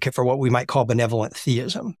strongest advocate for what we might call benevolent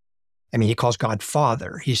theism. I mean, he calls God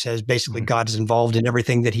Father. He says basically God is involved in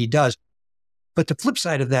everything that he does. But the flip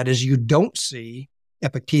side of that is you don't see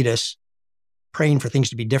Epictetus praying for things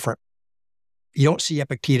to be different. You don't see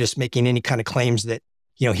Epictetus making any kind of claims that,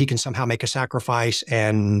 he can somehow make a sacrifice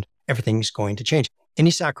and everything's going to change.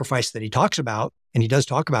 Any sacrifice that he talks about, and he does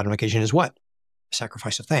talk about on occasion, is what? A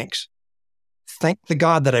sacrifice of thanks. Thank the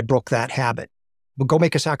God that I broke that habit. But go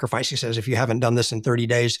make a sacrifice. He says, if you haven't done this in 30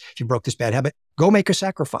 days, if you broke this bad habit, go make a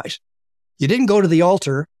sacrifice. You didn't go to the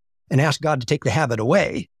altar and ask God to take the habit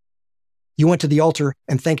away. You went to the altar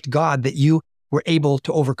and thanked God that you were able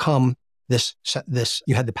to overcome this,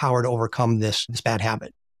 you had the power to overcome this bad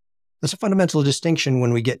habit. That's a fundamental distinction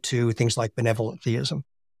when we get to things like benevolent theism.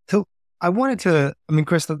 So I wanted to,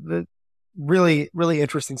 Chris, the really, really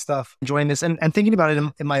interesting stuff, enjoying this and thinking about it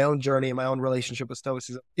in my own journey, in my own relationship with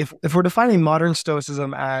Stoicism. If we're defining modern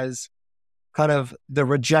Stoicism as kind of the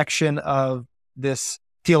rejection of this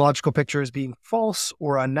theological picture as being false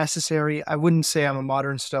or unnecessary, I wouldn't say I'm a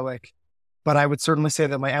modern Stoic, but I would certainly say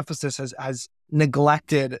that my emphasis has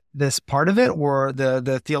neglected this part of it, or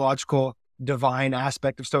the theological divine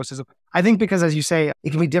aspect of Stoicism. I think because, as you say, it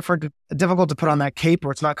can be difficult to put on that cape,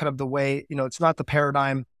 or it's not kind of the way, it's not the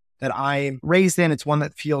paradigm that I'm raised in. It's one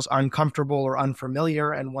that feels uncomfortable or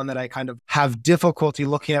unfamiliar, and one that I kind of have difficulty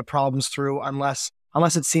looking at problems through unless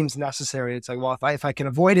it seems necessary. It's like, well, if I can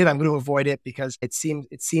avoid it, I'm going to avoid it because it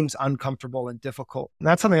seems uncomfortable and difficult. And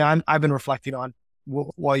that's something I've been reflecting on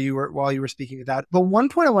while you were speaking to that. But one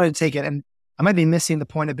point I wanted to take it, and I might be missing the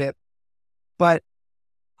point a bit, but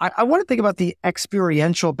I want to think about the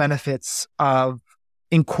experiential benefits of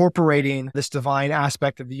incorporating this divine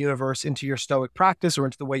aspect of the universe into your Stoic practice, or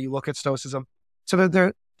into the way you look at Stoicism. So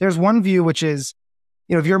there's one view, which is,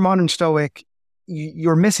 if you're a modern Stoic,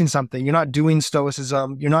 you're missing something. You're not doing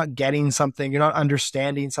Stoicism. You're not getting something. You're not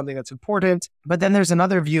understanding something that's important. But then there's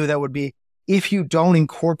another view that would be, if you don't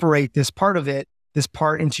incorporate this part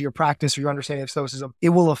into your practice or your understanding of Stoicism, it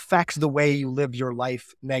will affect the way you live your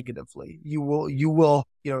life negatively. You will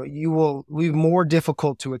be more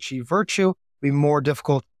difficult to achieve virtue, be more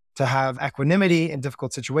difficult to have equanimity in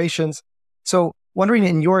difficult situations. So wondering,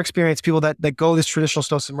 in your experience, people that go this traditional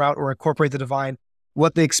Stoicism route or incorporate the divine,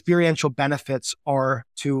 what the experiential benefits are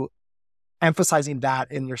to emphasizing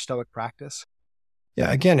that in your Stoic practice?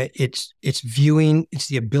 Yeah, again, it's viewing, it's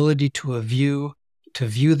the ability to view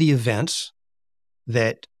the events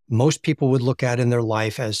that most people would look at in their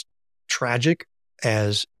life as tragic,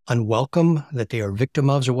 as unwelcome, that they are victim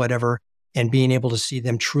of or whatever, and being able to see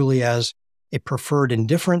them truly as a dispreferred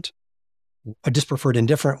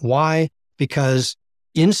indifferent. Why? Because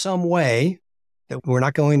in some way that we're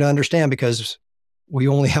not going to understand because we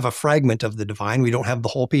only have a fragment of the divine, we don't have the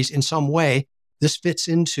whole piece. In some way, this fits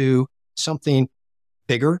into something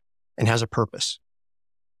bigger and has a purpose.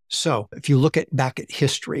 So if you look back at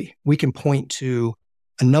history, we can point to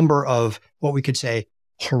a number of what we could say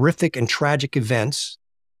horrific and tragic events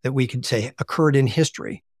that we could say occurred in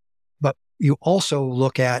history. But you also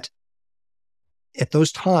look at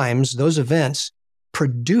those times, those events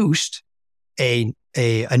produced a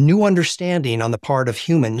new understanding on the part of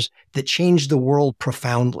humans that changed the world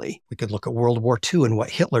profoundly. We could look at World War II and what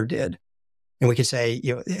Hitler did. And we could say,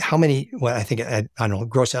 how many, well, I think, I don't know,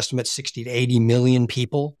 gross estimate, 60 to 80 million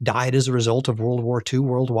people died as a result of World War II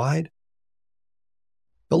worldwide.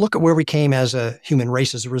 But look at where we came as a human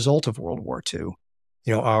race as a result of World War II.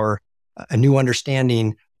 A new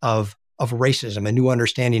understanding of racism, a new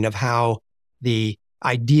understanding of how the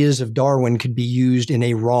ideas of Darwin could be used in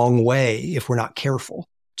a wrong way if we're not careful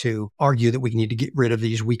to argue that we need to get rid of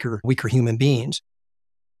these weaker human beings.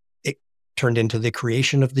 It turned into the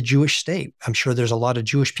creation of the Jewish state. I'm sure there's a lot of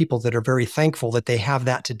Jewish people that are very thankful that they have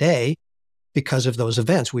that today because of those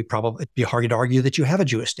events. It'd be hard to argue that you have a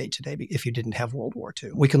Jewish state today if you didn't have World War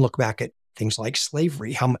II. We can look back at things like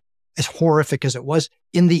slavery, as horrific as it was.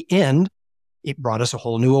 In the end, it brought us a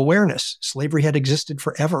whole new awareness. Slavery had existed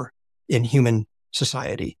forever in human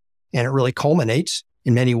society. And it really culminates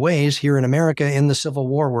in many ways here in America in the Civil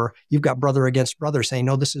War, where you've got brother against brother saying,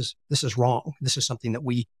 no, this is wrong. This is something that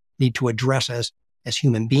we need to address as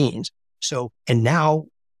human beings. So, and now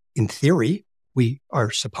in theory, we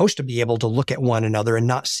are supposed to be able to look at one another and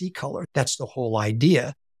not see color. That's the whole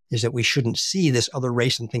idea, is that we shouldn't see this other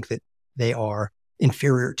race and think that they are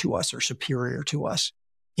inferior to us or superior to us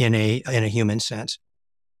in a human sense.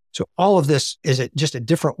 So all of this is just a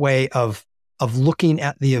different way of looking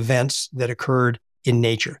at the events that occurred in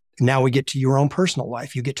nature. Now we get to your own personal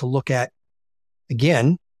life. You get to look at,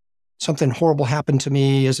 again, something horrible happened to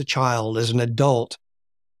me as a child, as an adult.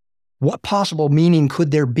 What possible meaning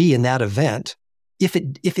could there be in that event? If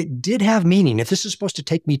it did have meaning, if this is supposed to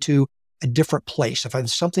take me to a different place, if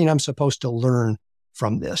it's something I'm supposed to learn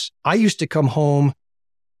from this. I used to come home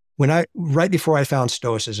right before I found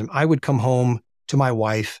Stoicism, I would come home to my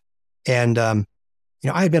wife and, I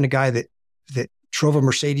had been a guy that drove a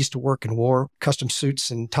Mercedes to work and wore custom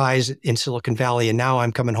suits and ties in Silicon Valley. And now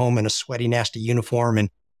I'm coming home in a sweaty, nasty uniform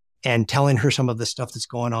and telling her some of the stuff that's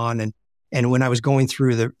going on. And when I was going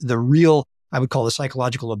through the real, I would call the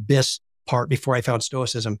psychological abyss part before I found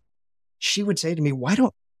Stoicism, she would say to me, why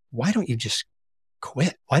don't you just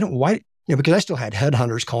quit? Because I still had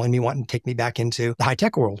headhunters calling me, wanting to take me back into the high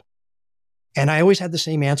tech world. And I always had the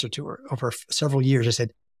same answer to her over several years. I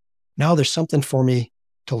said, no, there's something for me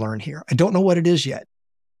to learn here. I don't know what it is yet,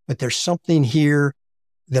 but there's something here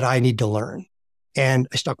that I need to learn. And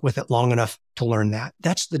I stuck with it long enough to learn that.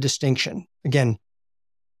 That's the distinction. Again,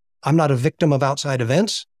 I'm not a victim of outside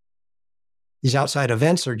events. These outside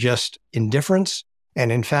events are just indifference.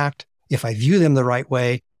 And in fact, if I view them the right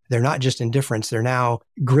way, they're not just indifference. They're now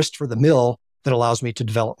grist for the mill that allows me to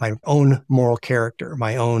develop my own moral character,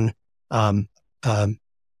 my own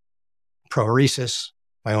proeresis,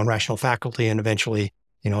 my own rational faculty, and eventually,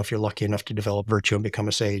 if you're lucky enough to develop virtue and become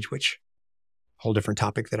a sage, which a whole different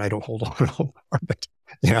topic that I don't hold on for, but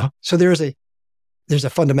so there's a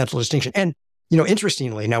fundamental distinction. And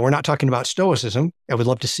interestingly, now we're not talking about Stoicism. I would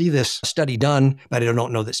love to see this study done, but I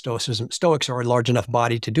don't know that Stoics are a large enough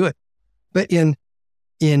body to do it. But in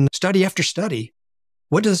study after study,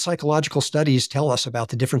 what do the psychological studies tell us about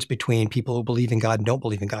the difference between people who believe in God and don't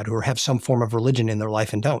believe in God, who have some form of religion in their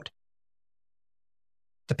life and don't?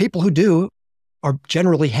 The people who do are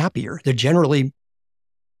generally happier. They're generally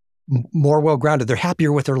more well-grounded. They're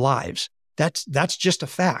happier with their lives. That's just a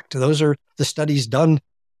fact. Those are the studies done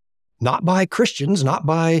not by Christians, not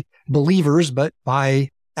by believers, but by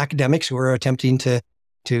academics who are attempting to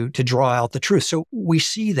draw out the truth. So we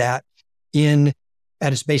see that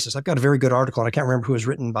at its basis. I've got a very good article, and I can't remember who it was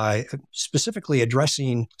written by, specifically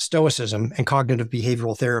addressing Stoicism and cognitive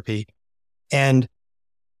behavioral therapy.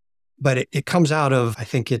 But it comes out of, I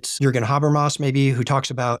think it's Jürgen Habermas maybe, who talks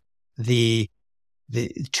about the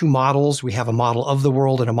two models. We have a model of the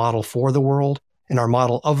world and a model for the world. And our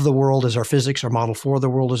model of the world is our physics. Our model for the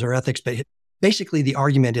world is our ethics. But basically the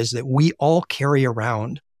argument is that we all carry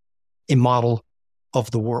around a model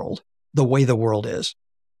of the world, the way the world is.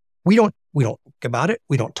 We don't think about it.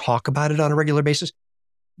 We don't talk about it on a regular basis,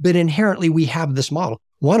 but inherently we have this model.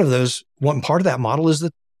 One part of that model is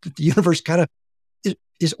that the universe kind of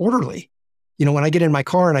is orderly. When I get in my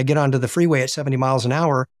car and I get onto the freeway at 70 miles an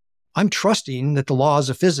hour, I'm trusting that the laws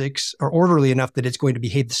of physics are orderly enough that it's going to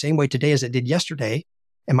behave the same way today as it did yesterday.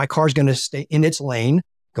 And my car is going to stay in its lane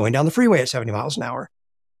going down the freeway at 70 miles an hour.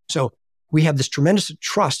 So we have this tremendous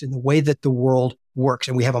trust in the way that the world works.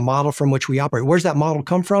 And we have a model from which we operate. Where's that model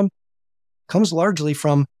come from? It comes largely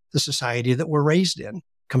from the society that we're raised in. It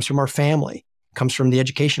comes from our family. It comes from the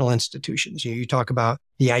educational institutions. You talk about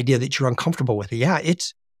the idea that you're uncomfortable with it. Yeah,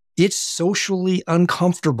 it's socially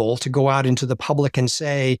uncomfortable to go out into the public and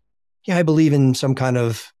say, yeah, I believe in some kind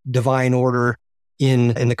of divine order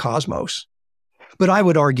in the cosmos. But I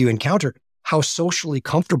would argue and counter, how socially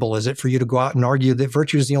comfortable is it for you to go out and argue that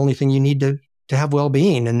virtue is the only thing you need to have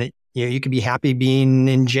well-being, and that you could be happy being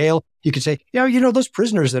in jail? You could say, those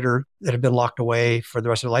prisoners that have been locked away for the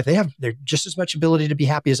rest of their life, they're just as much ability to be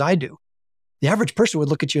happy as I do. The average person would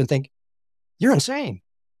look at you and think, you're insane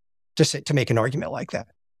to make an argument like that.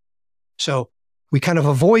 So we kind of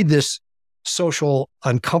avoid this social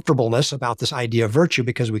uncomfortableness about this idea of virtue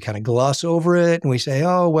because we kind of gloss over it and we say,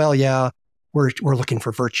 oh, well, yeah, we're looking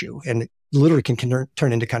for virtue. And it literally can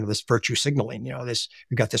turn into kind of this virtue signaling. We've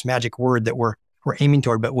got this magic word that we're aiming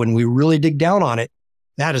toward. But when we really dig down on it,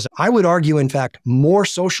 that is, I would argue, in fact, more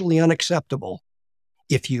socially unacceptable.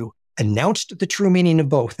 If you announced the true meaning of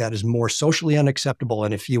both, that is more socially unacceptable.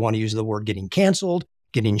 And if you want to use the word getting canceled,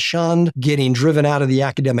 getting shunned, getting driven out of the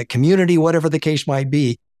academic community, whatever the case might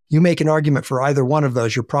be, you make an argument for either one of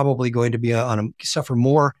those, you're probably going to be suffer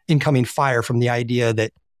more incoming fire from the idea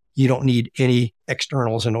that you don't need any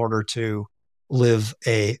externals in order to live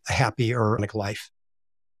a happy or unique life.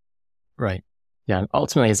 Right. Yeah.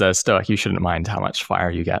 Ultimately, as a Stoic, you shouldn't mind how much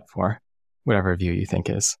fire you get for whatever view you think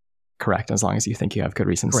is correct, as long as you think you have good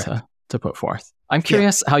reasons to put forth. I'm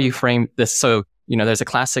curious how you frame this. So, there's a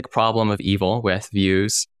classic problem of evil with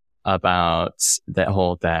views about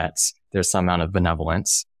that there's some amount of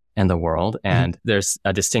benevolence in the world. And there's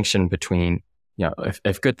a distinction between,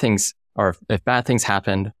 if good things or if bad things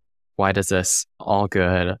happen, why does this all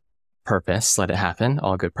good purpose let it happen?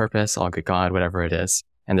 All good purpose, all good God, whatever it is.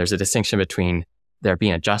 And there's a distinction between there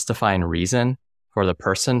being a justifying reason for the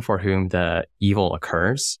person for whom the evil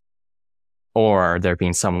occurs, or there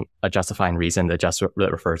being a justifying reason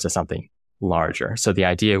that refers to something larger. So the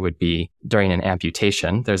idea would be during an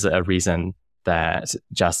amputation, there's a reason that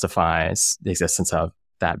justifies the existence of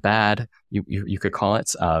that bad, you could call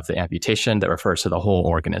it, of the amputation that refers to the whole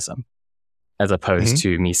organism, as opposed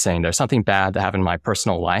to me saying there's something bad that happened in my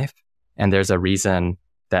personal life, and there's a reason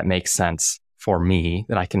that makes sense for me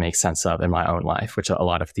that I can make sense of in my own life, which a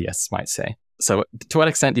lot of theists might say. So to what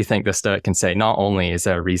extent do you think the Stoic can say not only is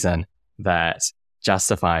there a reason that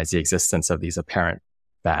justifies the existence of these apparent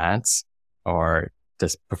bads or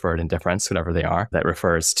this preferred indifference, whatever they are, that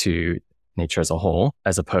refers to nature as a whole,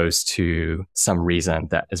 as opposed to some reason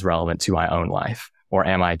that is relevant to my own life? Or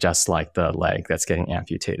am I just like the leg that's getting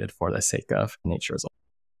amputated for the sake of nature as a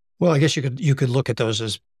whole? Well, I guess you could look at those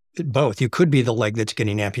as both. You could be the leg that's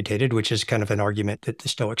getting amputated, which is kind of an argument that the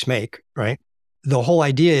Stoics make, right? The whole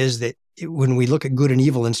idea is that when we look at good and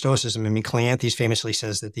evil in Stoicism, Cleanthes famously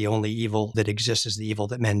says that the only evil that exists is the evil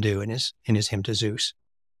that men do in his hymn to Zeus.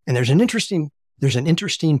 And there's an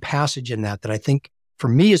interesting passage in that I think for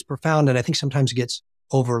me is profound and I think sometimes gets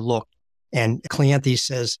overlooked. And Cleanthes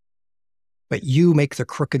says, but you make the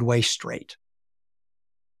crooked way straight.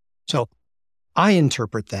 So I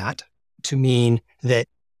interpret that to mean that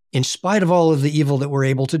in spite of all of the evil that we're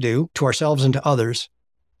able to do to ourselves and to others,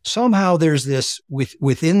 somehow there's this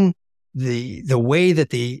within the way that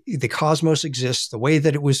the cosmos exists, the way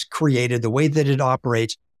that it was created, the way that it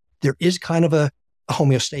operates, there is kind of a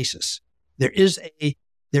homeostasis. There is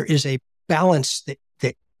a balance that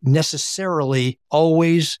necessarily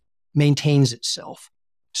always maintains itself,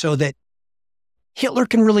 so that Hitler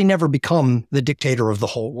can really never become the dictator of the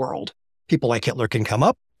whole world. People like Hitler can come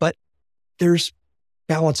up, but there's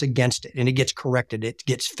balance against it and it gets corrected, it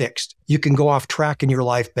gets fixed. You can go off track in your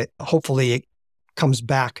life, but hopefully it comes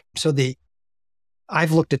back. So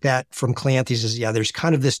I've looked at that from Cleanthes as, there's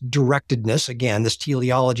kind of this directedness, again, this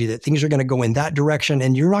teleology that things are going to go in that direction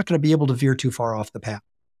and you're not going to be able to veer too far off the path.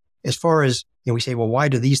 As far as, we say, well, why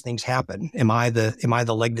do these things happen? Am I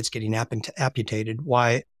the leg that's getting amputated?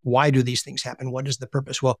 Why do these things happen? What is the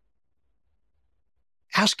purpose? Well,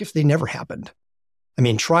 ask if they never happened.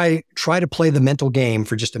 Try to play the mental game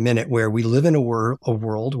for just a minute where we live in a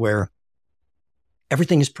world where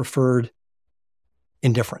everything is preferred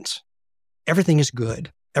indifference. everything is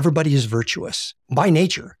good. Everybody is virtuous by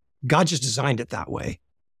nature. God just designed it that way.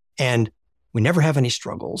 And we never have any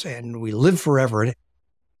struggles and we live forever. And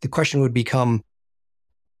the question would become,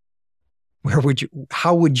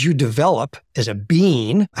 how would you develop as a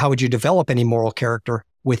being? How would you develop any moral character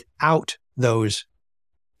without those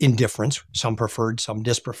indifference, some preferred, some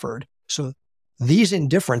dispreferred? So these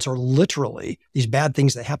indifference are literally, these bad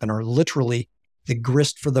things that happen are literally the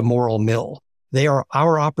grist for the moral mill. They are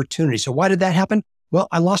our opportunity. So why did that happen? Well,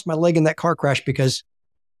 I lost my leg in that car crash because,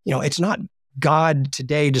 it's not God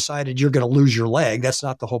today decided you're going to lose your leg. That's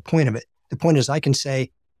not the whole point of it. The point is I can say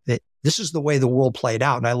that this is the way the world played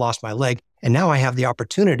out and I lost my leg. And now I have the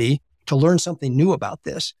opportunity to learn something new about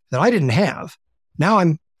this that I didn't have. Now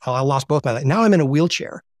I lost both my legs. Now I'm in a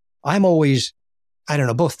wheelchair. I'm always,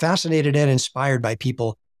 both fascinated and inspired by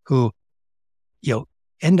people who,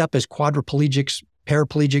 end up as quadriplegics,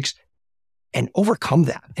 paraplegics, and overcome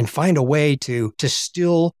that and find a way to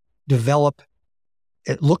still develop,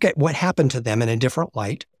 look at what happened to them in a different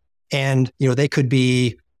light. And, they could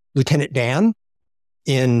be Lieutenant Dan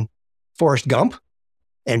in Forrest Gump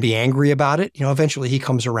and be angry about it. Eventually he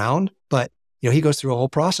comes around, but, he goes through a whole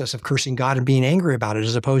process of cursing God and being angry about it,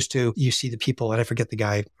 as opposed to you see the people, and I forget the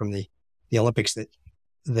guy from the Olympics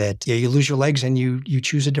that you lose your legs and you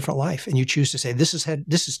choose a different life and you choose to say, this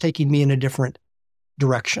is taking me in a different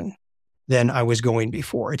direction than I was going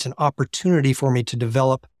before. It's an opportunity for me to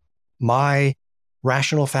develop my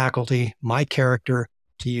rational faculty, my character,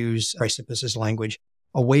 to use Chrysippus' language,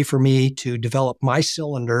 a way for me to develop my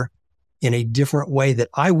cylinder in a different way that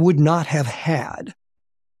I would not have had.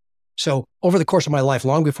 So over the course of my life,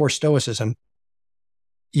 long before Stoicism,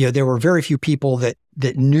 there were very few people that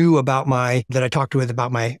knew about that I talked with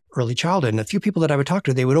about my early childhood. And a few people that I would talk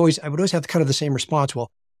to, I would always have kind of the same response. Well,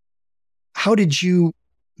 how did you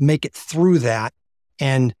make it through that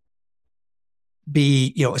and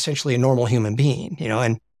be, essentially a normal human being,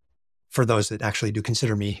 and for those that actually do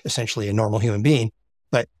consider me essentially a normal human being.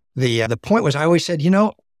 But the point was, I always said,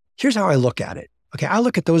 here's how I look at it. Okay. I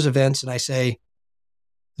look at those events and I say,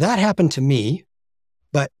 that happened to me,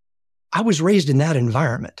 but I was raised in that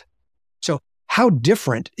environment. So how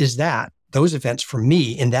different is those events for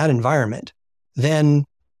me in that environment than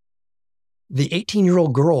the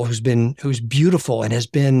 18-year-old girl who's beautiful and has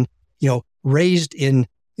been, raised in,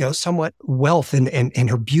 somewhat wealth and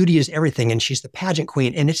her beauty is everything. And she's the pageant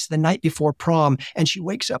queen and it's the night before prom and she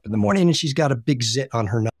wakes up in the morning and she's got a big zit on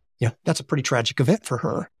her nose. That's a pretty tragic event for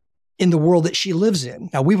her in the world that she lives in.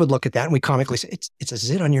 Now we would look at that and we comically say, it's a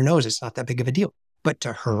zit on your nose. It's not that big of a deal. But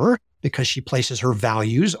to her, because she places her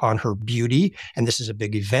values on her beauty and this is a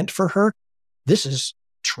big event for her, this is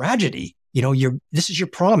tragedy. This is your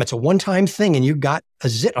prom. It's a one-time thing and you got a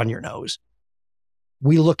zit on your nose.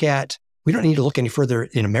 We don't need to look any further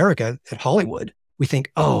in America at Hollywood. We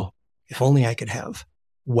think, oh, if only I could have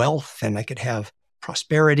wealth and I could have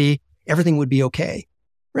prosperity, everything would be okay.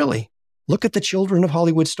 Really, look at the children of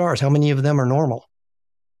Hollywood stars. How many of them are normal?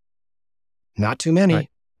 Not too many. Right.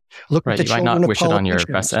 Look at the children of politicians. You might not wish it on your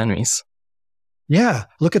best enemies. Yeah.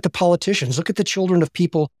 Look at the politicians. Look at the children of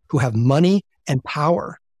people who have money and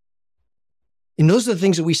power. And those are the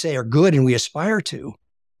things that we say are good and we aspire to.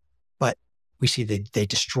 But we see they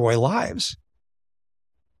destroy lives.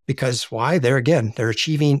 Because why? They're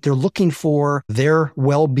looking for their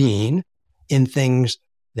well-being in things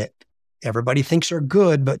that everybody thinks are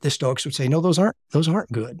good, but the Stoics would say, no, those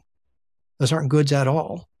aren't good. Those aren't goods at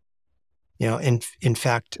all. In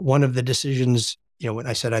fact, one of the decisions, when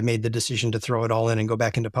I said I made the decision to throw it all in and go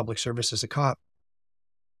back into public service as a cop,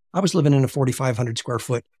 I was living in a 4,500 square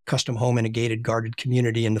foot custom home in a gated, guarded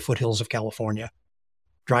community in the foothills of California,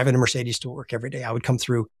 driving a Mercedes to work every day. I would come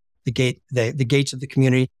through the gates of the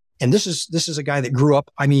community. And this is a guy that grew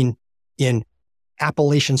up, in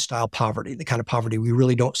Appalachian style poverty, the kind of poverty we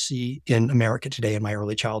really don't see in America today in my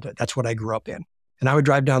early childhood. That's what I grew up in. And I would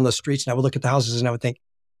drive down the streets and I would look at the houses and I would think,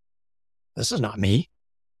 this is not me.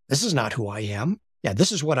 This is not who I am. Yeah,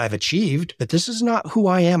 this is what I've achieved, but this is not who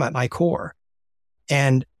I am at my core.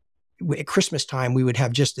 And at Christmas time, we would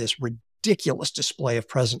have just this ridiculous display of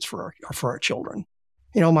presents for our children.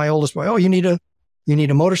 My oldest boy, oh, you need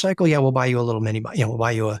a motorcycle? Yeah, we'll buy you a little mini bike. We'll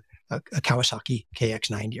buy you a Kawasaki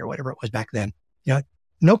KX90 or whatever it was back then.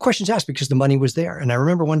 No questions asked because the money was there. And I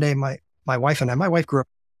remember one day my wife grew up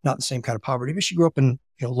not in the same kind of poverty, but she grew up in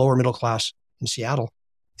lower middle class in Seattle.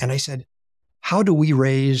 And I said, how do we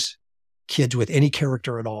raise kids with any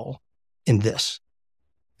character at all in this?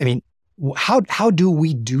 How do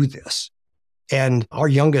we do this? And our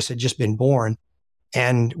youngest had just been born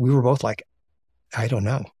and we were both like, I don't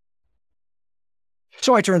know.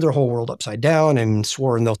 So I turned their whole world upside down and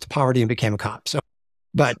swore an oath to poverty and became a cop. So,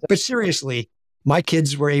 but seriously, my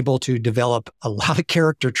kids were able to develop a lot of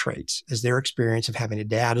character traits as their experience of having a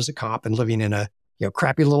dad as a cop and living in a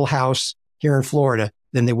crappy little house here in Florida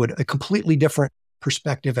than they would a completely different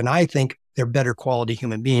perspective. And I think they're better quality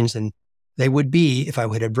human beings than they would be if I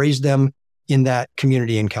would have raised them in that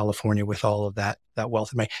community in California with all of that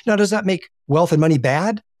wealth and money. Now, does that make wealth and money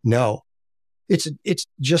bad? No. It's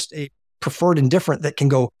just a preferred indifferent that can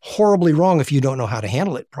go horribly wrong if you don't know how to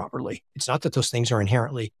handle it properly. It's not that those things are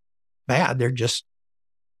inherently bad. They're just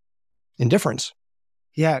indifference.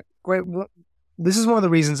 Yeah, great. Well, this is one of the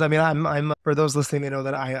reasons. I mean, I'm for those listening, they know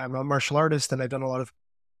that I'm a martial artist and I've done a lot of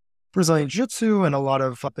Brazilian jiu-jitsu and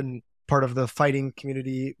I've been part of the fighting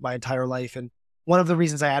community my entire life. And one of the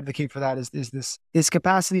reasons I advocate for that is this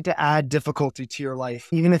capacity to add difficulty to your life,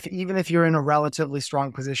 even if you're in a relatively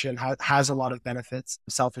strong position, has a lot of benefits,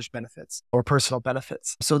 selfish benefits or personal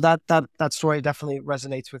benefits. So that story definitely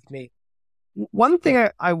resonates with me. One thing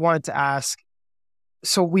I wanted to ask.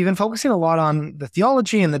 So we've been focusing a lot on the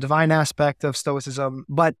theology and the divine aspect of Stoicism,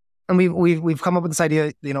 and we've come up with this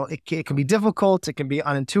idea. It can be difficult, it can be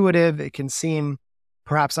unintuitive, it can seem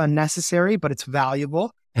perhaps unnecessary, but it's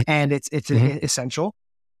valuable. And it's essential.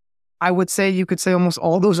 I would say you could say almost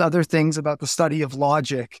all those other things about the study of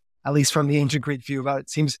logic, at least from the ancient Greek view, about it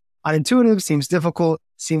seems unintuitive, seems difficult,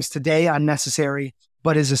 seems today unnecessary,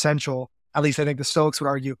 but is essential. At least I think the Stoics would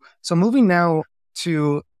argue. So moving now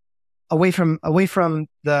to away from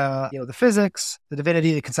the physics, the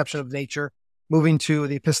divinity, the conception of nature, moving to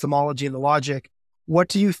the epistemology and the logic. What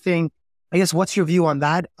do you think? I guess, what's your view on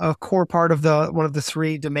that? A core part of one of the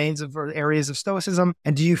three domains or areas of Stoicism.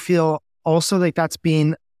 And do you feel also like that's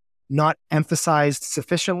being not emphasized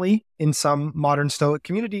sufficiently in some modern Stoic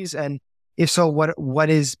communities? And if so, what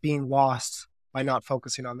is being lost by not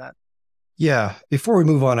focusing on that? Yeah. Before we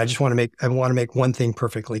move on, I want to make one thing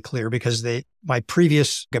perfectly clear, because my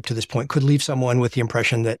previous up to this point could leave someone with the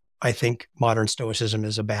impression that I think modern Stoicism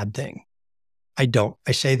is a bad thing. I don't.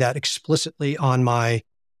 I say that explicitly on my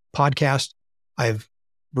podcast. I've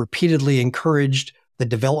repeatedly encouraged the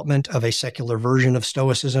development of a secular version of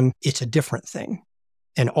Stoicism. It's a different thing.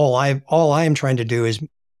 And all I am trying to do is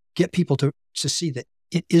get people to see that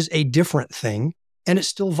it is a different thing and it's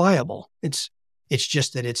still viable. It's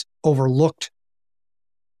just that it's overlooked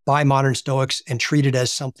by modern Stoics and treated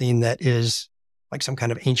as something that is like some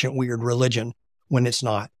kind of ancient weird religion when it's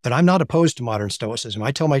not. But I'm not opposed to modern Stoicism.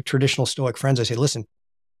 I tell my traditional Stoic friends, I say, listen,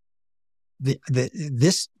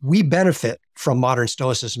 we benefit from modern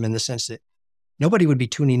Stoicism in the sense that nobody would be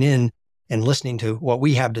tuning in and listening to what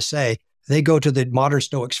we have to say. They go to the modern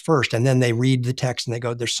Stoics first, and then they read the text and they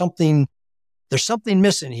go, there's something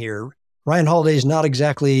missing here. Ryan Holiday's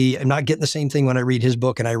I'm not getting the same thing when I read his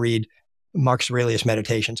book and I read Marcus Aurelius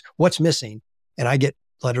Meditations. What's missing? And I get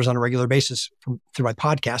letters on a regular basis through my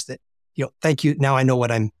podcast that, thank you. Now I know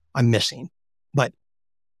what I'm missing. But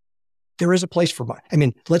there is a place for mine. I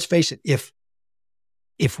mean, let's face it.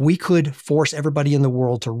 If we could force everybody in the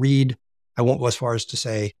world to read, I won't go as far as to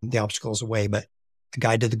say The Obstacles Away, but The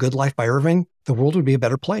Guide to the Good Life by Irving, the world would be a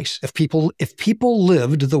better place. If people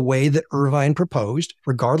lived the way that Irvine proposed,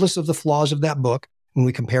 regardless of the flaws of that book, when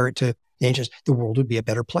we compare it to the ancients, the world would be a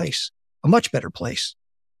better place, a much better place.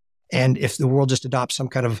 And if the world just adopts some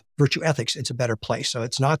kind of virtue ethics, it's a better place. So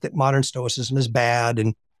it's not that modern Stoicism is bad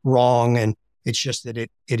and wrong, and it's just that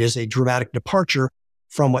it is a dramatic departure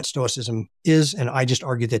from what Stoicism is. And I just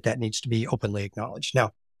argue that needs to be openly acknowledged.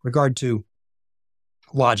 Now, regard to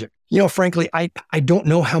logic, frankly, I don't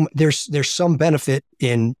know how there's some benefit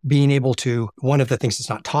in being able to, one of the things that's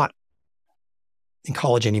not taught in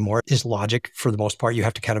college anymore is logic. For the most part, you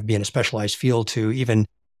have to kind of be in a specialized field to even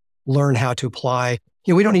learn how to apply.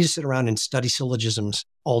 We don't need to sit around and study syllogisms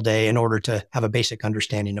all day in order to have a basic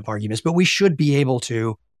understanding of arguments, but we should be able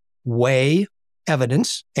to weigh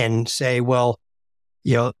evidence and say, well,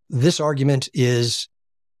 this argument is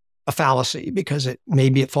a fallacy because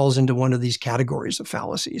maybe it falls into one of these categories of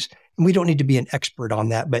fallacies. And we don't need to be an expert on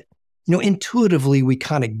that, but intuitively we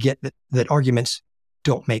kind of get that arguments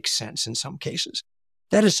don't make sense in some cases.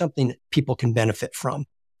 That is something that people can benefit from.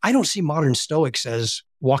 I don't see modern Stoics as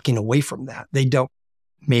walking away from that. They don't,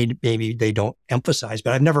 maybe they don't emphasize,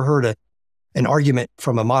 but I've never heard an argument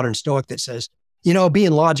from a modern Stoic that says,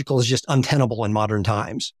 being logical is just untenable in modern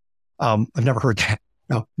times. I've never heard that.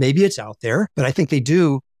 Now, maybe it's out there, but I think they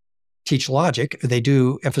do teach logic. They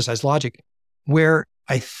do emphasize logic, where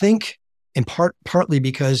I think partly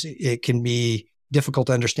because it can be difficult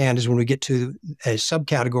to understand is when we get to a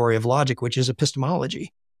subcategory of logic, which is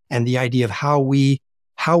epistemology, and the idea of how we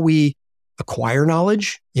acquire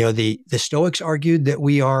knowledge. The Stoics argued that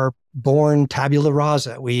we are born tabula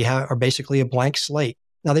rasa. We are basically a blank slate.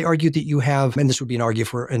 Now, they argued that you have, and this would be an argument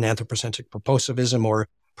for an anthropocentric purposivism or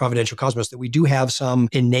providential cosmos, that we do have some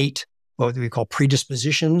innate, what we call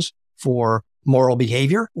predispositions for moral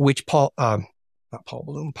behavior, which Paul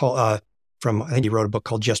Bloom, I think he wrote a book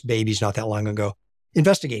called Just Babies not that long ago,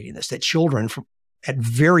 investigating this, that children at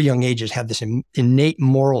very young ages have this innate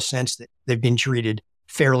moral sense that they've been treated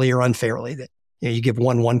fairly or unfairly, that you give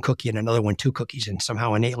one cookie and another one 2 cookies, and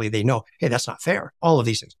somehow innately they know, hey, that's not fair, all of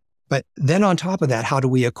these things. But then on top of that, how do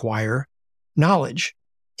we acquire knowledge?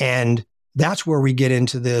 And that's where we get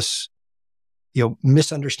into this,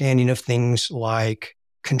 misunderstanding of things like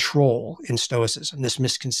control in Stoicism, this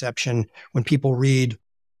misconception when people read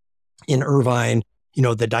in Irvine,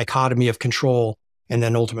 the dichotomy of control, and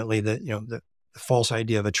then ultimately the false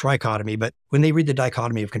idea of a trichotomy. But when they read the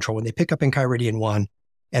dichotomy of control, when they pick up in Enchiridion 1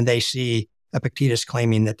 and they see Epictetus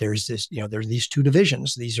claiming that there's this, there's these 2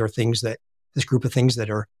 divisions. These are this group of things that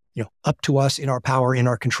are, up to us, in our power, in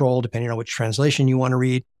our control, depending on which translation you want to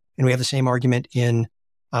read. And we have the same argument in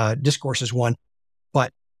Discourses 1.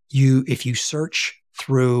 But if you search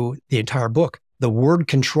through the entire book, the word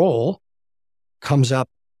control comes up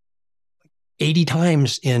 80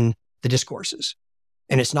 times in the Discourses.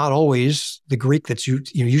 And it's not always the Greek that's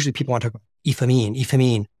usually people want to talk about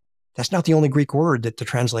ephemein. That's not the only Greek word that the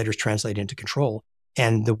translators translate into control.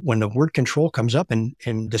 And when the word control comes up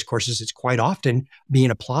in Discourses, it's quite often being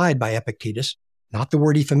applied by Epictetus, not the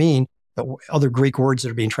word ephemein, but other Greek words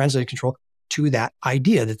that are being translated control, to that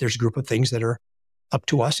idea that there's a group of things that are up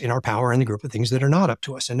to us in our power and the group of things that are not up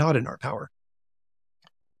to us and not in our power.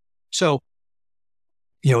 So,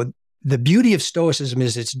 the beauty of Stoicism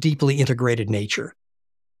is its deeply integrated nature.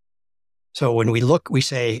 So when we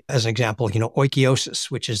say, as an example, oikeiosis,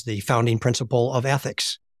 which is the founding principle of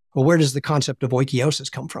ethics. Well, where does the concept of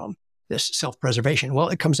oikeiosis come from? This self-preservation. Well,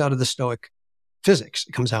 it comes out of the Stoic physics.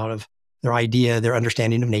 It comes out of their idea, their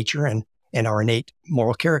understanding of nature and our innate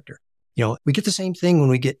moral character. We get the same thing when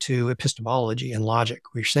we get to epistemology and logic.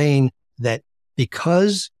 We're saying that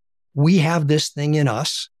because we have this thing in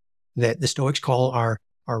us that the Stoics call our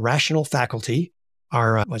rational faculty,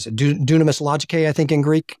 our dunamis logicae, I think in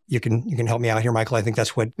Greek. You can help me out here, Michael. I think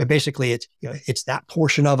that's what. But basically, it's that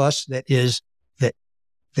portion of us that is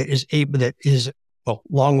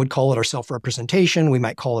Long would call it our self-representation. We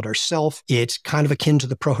might call it our self. It's kind of akin to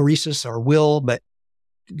the prohoresis, our will, but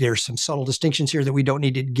there's some subtle distinctions here that we don't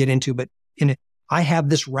need to get into. But in it, I have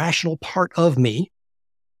this rational part of me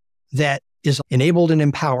that is enabled and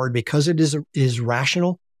empowered because it is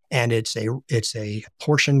rational, and it's a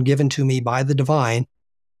portion given to me by the divine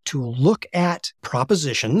to look at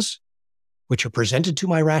propositions which are presented to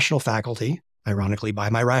my rational faculty, ironically by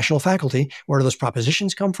my rational faculty. Where do those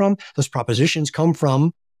propositions come from? Those propositions come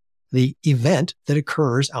from the event that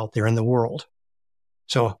occurs out there in the world.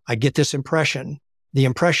 So I get this impression, the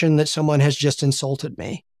impression that someone has just insulted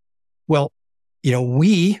me. Well,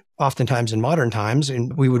 we oftentimes in modern times,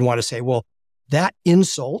 and we would want to say, well, that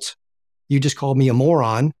insult, you just called me a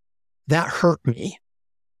moron, that hurt me.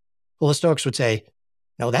 Well, the Stoics would say,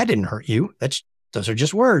 no, that didn't hurt you. Those are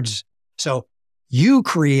just words. So you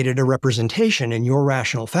created a representation in your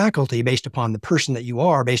rational faculty based upon the person that you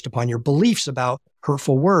are, based upon your beliefs about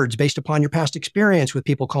hurtful words, based upon your past experience with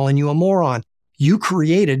people calling you a moron. You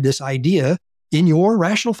created this idea in your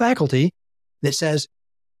rational faculty that says,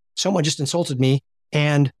 someone just insulted me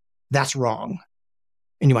and that's wrong.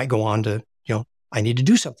 And you might go on to, I need to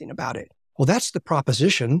do something about it. Well, that's the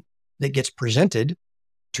proposition that gets presented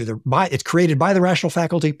it's created by the rational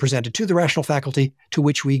faculty, presented to the rational faculty, to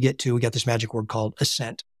which we get this magic word called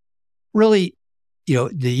assent. Really,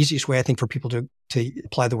 the easiest way I think for people to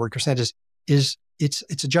apply the word consent is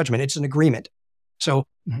it's a judgment. It's an agreement. So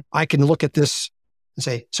I can look at this and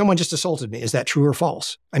say, someone just assaulted me. Is that true or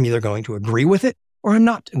false? I'm either going to agree with it or I'm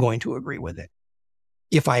not going to agree with it.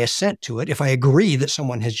 If I assent to it, if I agree that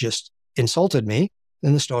someone has just insulted me,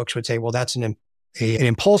 then the Stoics would say, well, that's an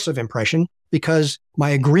impulsive impression, because my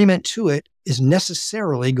agreement to it is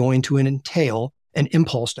necessarily going to entail an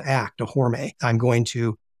impulse to act, a horme. I'm going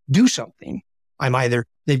to do something.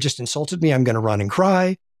 They've just insulted me, I'm going to run and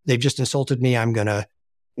cry. They've just insulted me, I'm going to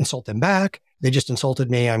insult them back. They just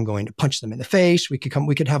insulted me, I'm going to punch them in the face. We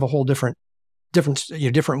could have a whole different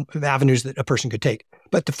avenues that a person could take.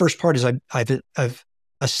 But the first part is I've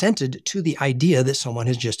assented to the idea that someone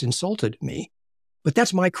has just insulted me. But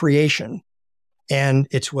that's my creation. And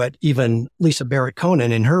it's what even Lisa Barrett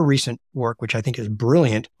Conan in her recent work, which I think is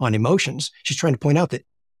brilliant on emotions, she's trying to point out that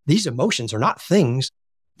these emotions are not things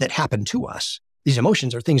that happen to us. These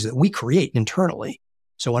emotions are things that we create internally.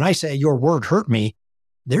 So when I say your word hurt me,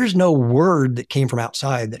 there's no word that came from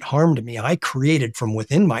outside that harmed me. I created from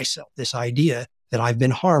within myself this idea that I've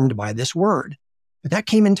been harmed by this word. But that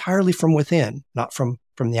came entirely from within, not from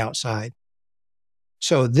the outside.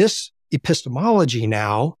 So this epistemology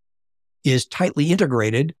now is tightly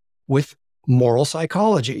integrated with moral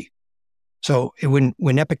psychology. So when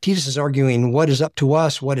Epictetus is arguing what is up to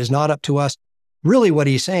us, what is not up to us, really what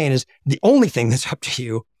he's saying is the only thing that's up to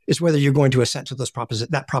you is whether you're going to assent to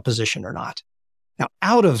that proposition or not. Now,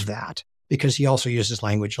 out of that, because he also uses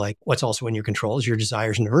language like what's also in your control is your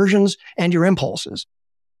desires and aversions and your impulses.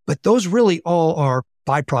 But those really all are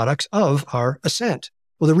byproducts of our assent.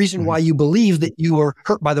 Well, the reason why you believe that you are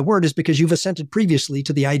hurt by the word is because you've assented previously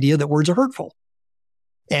to the idea that words are hurtful.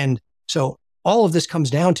 And so all of this comes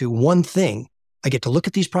down to one thing. I get to look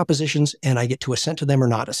at these propositions and I get to assent to them or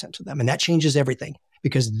not assent to them. And that changes everything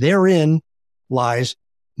because therein lies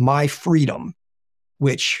my freedom,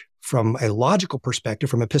 which from a logical perspective,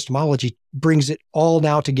 from epistemology, brings it all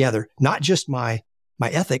now together, not just my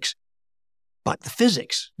ethics, but the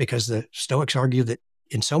physics, because the Stoics argue that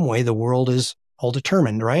in some way the world is all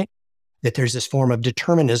determined, right? That there's this form of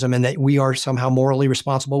determinism and that we are somehow morally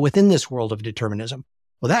responsible within this world of determinism.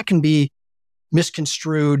 Well, that can be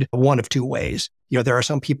misconstrued one of two ways. There are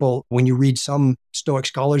some people, when you read some Stoic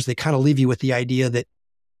scholars, they kind of leave you with the idea that,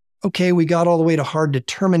 okay, we got all the way to hard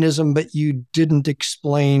determinism, but you didn't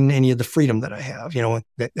explain any of the freedom that I have,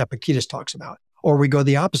 that Epictetus talks about. Or we go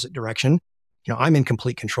the opposite direction. I'm in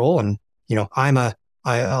complete control and, I'm a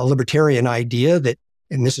libertarian idea that,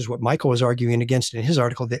 and this is what Michael was arguing against in his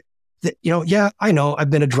article, that, I know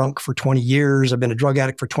I've been a drunk for 20 years. I've been a drug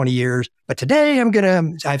addict for 20 years, but today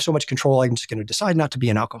I have so much control. I'm just going to decide not to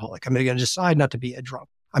be an alcoholic. I'm going to decide not to be a drunk.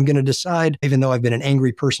 I'm going to decide, even though I've been an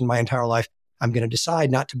angry person my entire life, I'm going to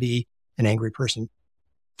decide not to be an angry person.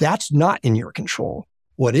 That's not in your control.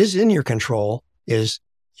 What is in your control is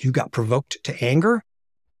you got provoked to anger.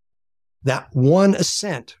 That one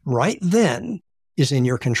assent right then is in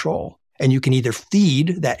your control. And you can either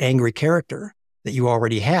feed that angry character that you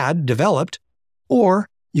already had developed, or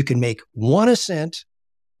you can make one assent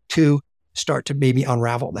to start to maybe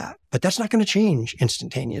unravel that. But that's not going to change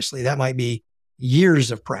instantaneously. That might be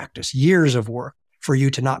years of practice, years of work for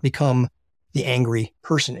you to not become the angry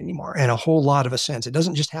person anymore, and a whole lot of assents. It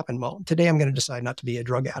doesn't just happen, well, today I'm going to decide not to be a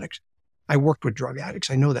drug addict. I worked with drug addicts.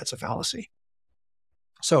 I know that's a fallacy.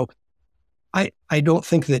 So I don't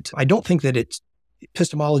think that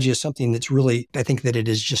epistemology is something that's really, I think that it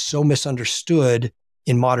is just so misunderstood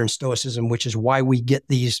in modern Stoicism, which is why we get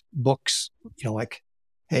these books, like,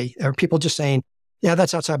 hey, are people just saying, yeah,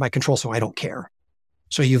 that's outside my control, so I don't care.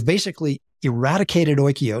 So you've basically eradicated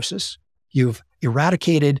oikiosis. You've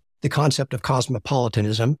eradicated the concept of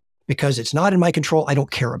cosmopolitanism because it's not in my control. I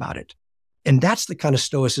don't care about it. And that's the kind of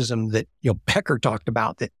Stoicism that, Becker talked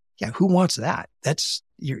about that, yeah, who wants that? That's,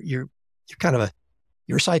 you're kind of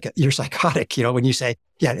you're psychotic, when you say,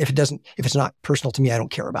 yeah, if it's not personal to me, I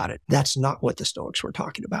don't care about it. That's not what the Stoics were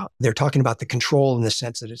talking about. They're talking about the control in the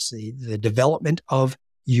sense that it's the development of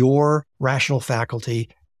your rational faculty,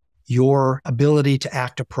 your ability to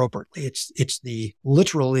act appropriately. It's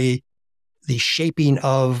literally the shaping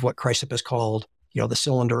of what Chrysippus called, the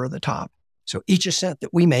cylinder or the top. So each assent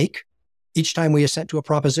that we make, each time we assent to a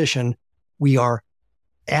proposition, we are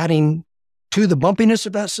adding to the bumpiness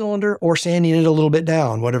of that cylinder or sanding it a little bit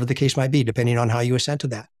down, whatever the case might be, depending on how you assent to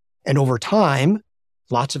that. And over time,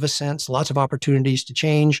 lots of assents, lots of opportunities to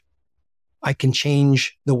change. I can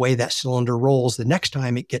change the way that cylinder rolls the next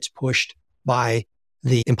time it gets pushed by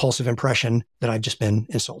the impulsive impression that I've just been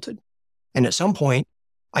insulted. And at some point,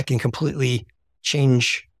 I can completely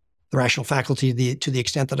change the rational faculty to the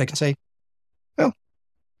extent that I can say, well,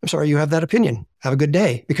 I'm sorry you have that opinion. Have a good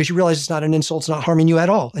day. Because you realize it's not an insult, it's not harming you at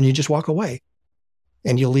all. And you just walk away.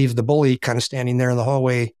 And you'll leave the bully kind of standing there in the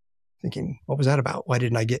hallway thinking, what was that about? Why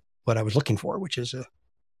didn't I get what I was looking for? Which is a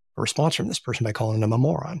response from this person by calling them a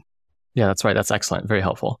moron. Yeah, that's right. That's excellent. Very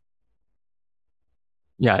helpful.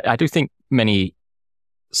 Yeah, I do think many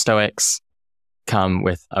Stoics come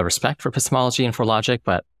with a respect for epistemology and for logic,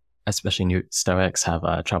 but especially new Stoics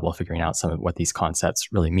have trouble figuring out some of what these concepts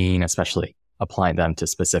really mean, especially applying them to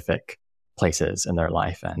specific places in their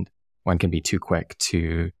life. And one can be too quick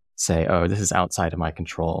to say, oh, this is outside of my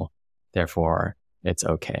control, therefore it's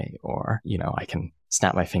okay. Or, I can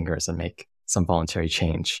snap my fingers and make some voluntary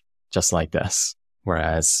change just like this.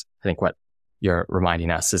 Whereas I think what you're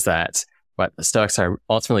reminding us is that what the Stoics are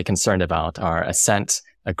ultimately concerned about are assent,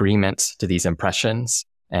 agreement to these impressions.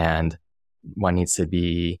 And one needs to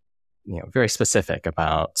be, very specific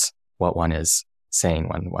about what one is saying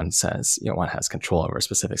when one says, one has control over a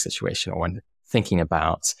specific situation, or one thinking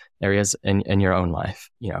about areas in your own life.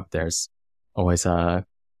 There's always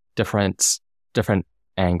different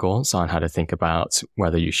angles on how to think about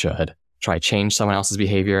whether you should try change someone else's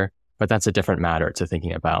behavior, but that's a different matter to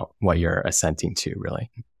thinking about what you're assenting to, really.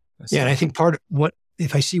 Yeah, and I think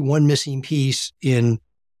if I see one missing piece in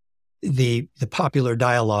the popular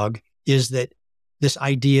dialogue is that this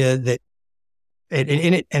idea that,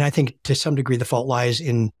 and I think to some degree the fault lies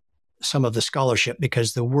in some of the scholarship,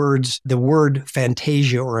 because the word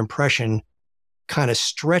fantasia or impression kind of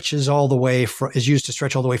stretches all the way is used to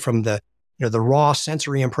stretch all the way from the raw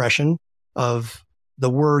sensory impression of the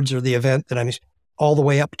words or the event that I'm all the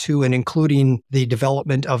way up to and including the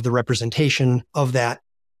development of the representation of that,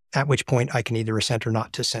 at which point I can either assent or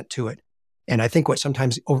not to assent to it. And I think what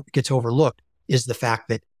sometimes gets overlooked is the fact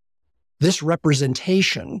that this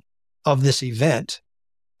representation of this event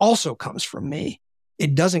also comes from me.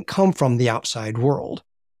 It doesn't come from the outside world.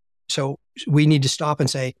 So we need to stop and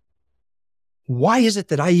say, why is it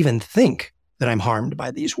that I even think that I'm harmed by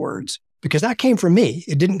these words? Because that came from me.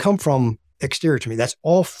 It didn't come from exterior to me. That's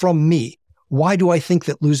all from me. Why do I think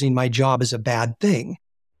that losing my job is a bad thing?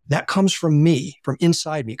 That comes from me, from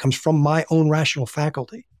inside me. It comes from my own rational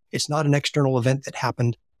faculty. It's not an external event that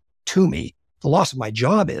happened to me. The loss of my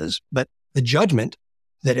job is, but the judgment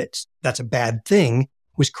that that's a bad thing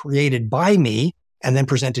was created by me and then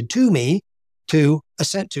presented to me to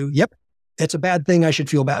assent to, yep, it's a bad thing. I should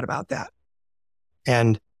feel bad about that.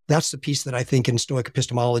 And that's the piece that I think in Stoic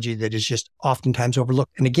epistemology that is just oftentimes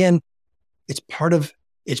overlooked. And again, it's part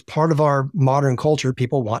of our modern culture.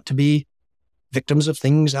 People want to be victims of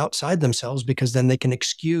things outside themselves because then they can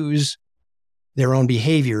excuse their own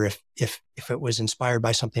behavior if it was inspired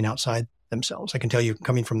by something outside themselves. I can tell you,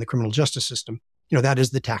 coming from the criminal justice system, that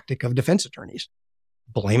is the tactic of defense attorneys.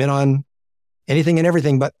 Blame it on anything and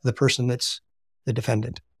everything but the person that's the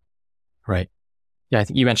defendant. Right. Yeah, I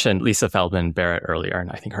think you mentioned Lisa Feldman Barrett earlier,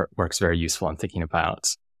 and I think her work's very useful in thinking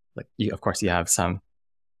about, of course, you have some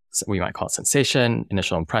we might call it sensation,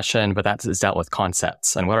 initial impression, but that is dealt with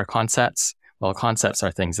concepts. And what are concepts? Well, concepts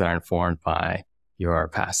are things that are informed by your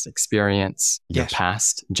past experience, your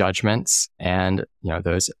past judgments, and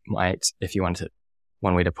those might, if you wanted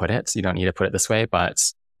one way to put it, you don't need to put it this way, but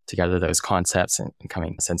together those concepts and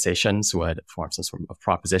incoming sensations would form some sort of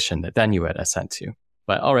proposition that then you would assent to.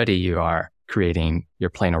 But already you're playing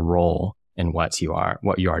a role in what you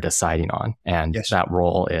are deciding on, and that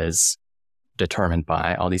role is determined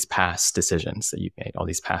by all these past decisions that you've made, all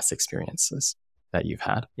these past experiences that you've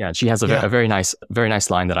had. Yeah, and she has a very nice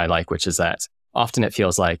line that I like, which is that often it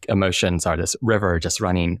feels like emotions are this river just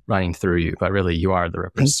running through you, but really you are the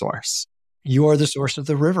river's source. You are the source of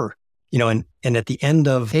the river. And at the end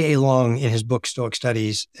of A.A. Long, in his book Stoic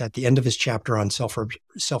Studies, at the end of his chapter on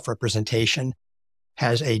self-representation,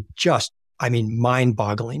 has a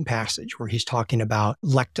mind-boggling passage where he's talking about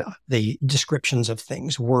lecta, the descriptions of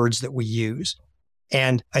things, words that we use.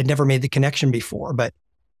 And I'd never made the connection before, but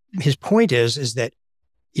his point is that,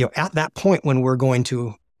 at that point when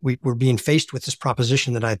we're being faced with this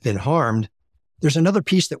proposition that I've been harmed, there's another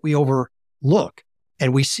piece that we overlook.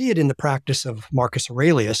 And we see it in the practice of Marcus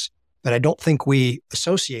Aurelius, but I don't think we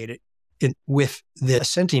associate it with the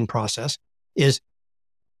assenting process, is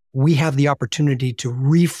we have the opportunity to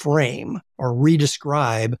reframe or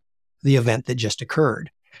redescribe the event that just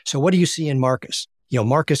occurred. So what do you see in Marcus?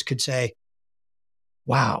 Marcus could say,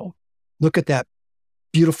 wow, look at that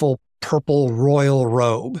beautiful purple royal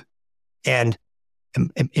robe, and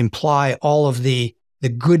imply all of the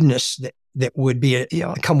goodness that would be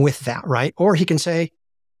come with that, right? Or he can say,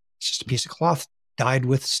 it's just a piece of cloth dyed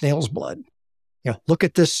with snail's blood. Look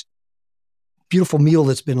at this beautiful meal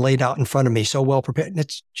that's been laid out in front of me, so well prepared. And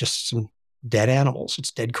it's just some dead animals.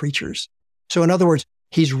 It's dead creatures. So in other words,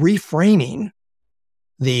 he's reframing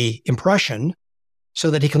the impression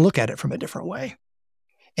so that he can look at it from a different way.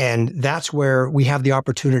 And that's where we have the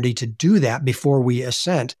opportunity to do that before we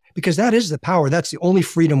assent, because that is the power. That's the only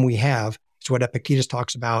freedom we have. It's what Epictetus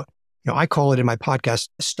talks about. I call it in my podcast,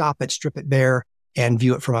 stop it, strip it bare, and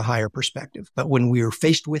view it from a higher perspective. But when we are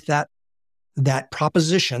faced with that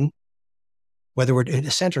proposition, whether we're in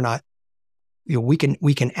assent or not, we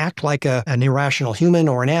can act like an irrational human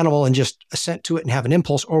or an animal and just assent to it and have an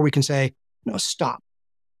impulse, or we can say, no, stop.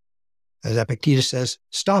 As Epictetus says,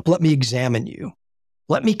 stop, let me examine you.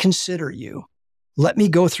 Let me consider you. Let me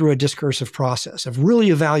go through a discursive process of really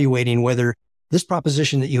evaluating whether this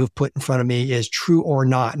proposition that you have put in front of me is true or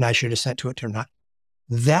not, and I should assent to it or not.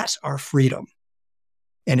 That's our freedom.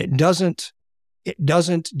 And it doesn't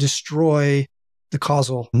destroy the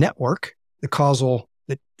causal network, the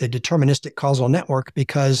deterministic causal network,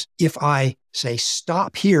 because if I say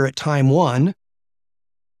stop here at time one,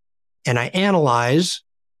 and I analyze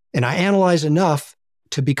enough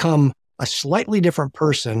to become a slightly different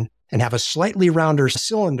person and have a slightly rounder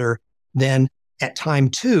cylinder, then at time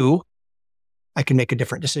 2, I can make a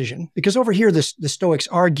different decision. Because over here, the Stoics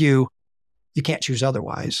argue you can't choose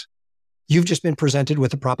otherwise. You've just been presented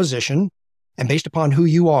with a proposition, and based upon who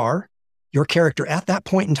you are, your character at that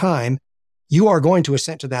point in time, you are going to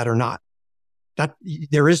assent to that or not. That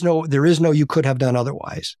there is no you could have done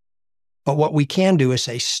otherwise. But what we can do is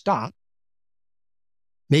say, stop,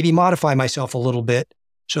 maybe modify myself a little bit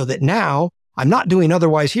so that now I'm not doing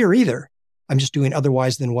otherwise here either. I'm just doing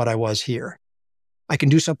otherwise than what I was here. I can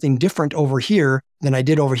do something different over here than I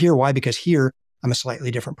did over here. Why? Because here I'm a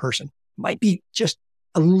slightly different person. Might be just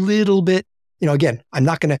a little bit, again, I'm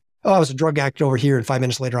not going to, I was a drug addict over here and 5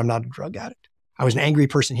 minutes later, I'm not a drug addict. I was an angry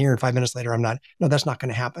person here and 5 minutes later, I'm not. No, that's not going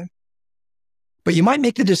to happen. But you might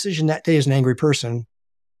make the decision that day as an angry person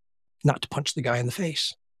not to punch the guy in the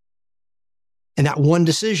face. And that one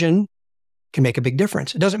decision can make a big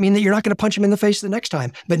difference. It doesn't mean that you're not going to punch him in the face the next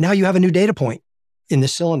time, but now you have a new data point in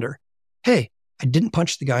this cylinder. Hey, I didn't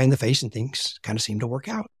punch the guy in the face and things kind of seem to work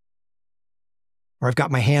out. Or I've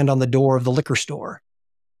got my hand on the door of the liquor store.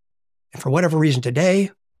 And for whatever reason today,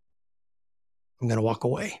 I'm going to walk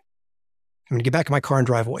away. I'm going to get back in my car and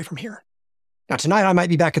drive away from here. Now tonight I might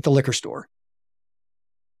be back at the liquor store.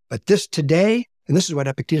 But this today, and this is what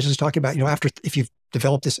Epictetus is talking about, if you've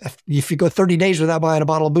developed this, if you go 30 days without buying a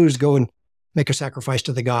bottle of booze, go and make a sacrifice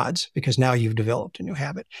to the gods, because now you've developed a new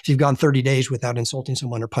habit. If you've gone 30 days without insulting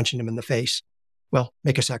someone or punching them in the face, well,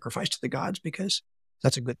 make a sacrifice to the gods, because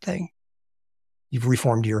that's a good thing. You've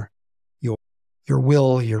reformed your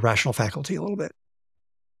will, your rational faculty a little bit.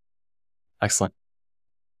 Excellent.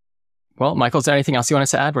 Well, Michael, is there anything else you wanted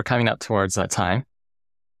to add? We're coming up towards that time.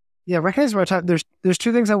 Yeah, recognizing our time. There's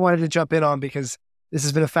two things I wanted to jump in on because this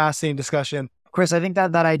has been a fascinating discussion. Chris, I think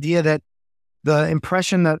that idea that the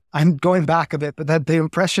impression that I'm going back a bit, but that the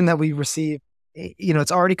impression that we receive,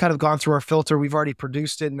 it's already kind of gone through our filter. We've already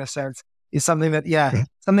produced it in a sense, is something that,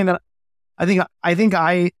 something that I think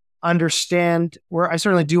I understand, or I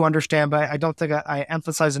certainly do understand, but I don't think I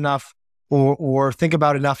emphasize enough or think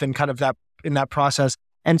about enough in kind of that process.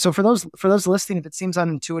 And so for those listening, if it seems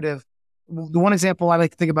unintuitive, the one example I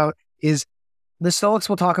like to think about is the Stoics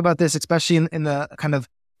will talk about this, especially in the kind of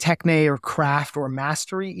techne or craft or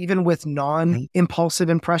mastery, even with non-impulsive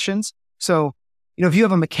impressions. So, if you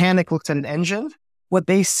have a mechanic looks at an engine, what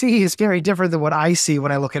they see is very different than what I see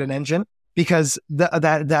when I look at an engine, because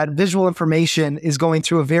that visual information is going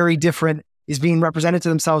through is being represented to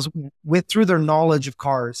themselves through their knowledge of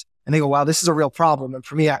cars. And they go, wow, this is a real problem. And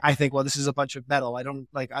for me, I think, well, this is a bunch of metal.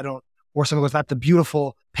 Or someone goes, that's a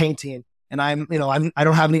beautiful painting. And I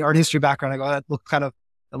don't have any art history background. I go,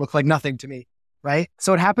 that looked like nothing to me. Right.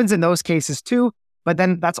 So it happens in those cases too, but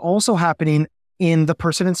then that's also happening in the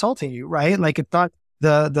person insulting you, right? Like it's not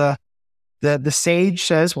the sage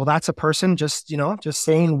says, well, that's a person just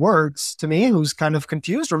saying words to me who's kind of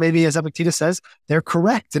confused, or maybe as Epictetus says, they're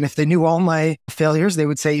correct. And if they knew all my failures, they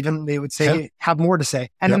would say, have more to say.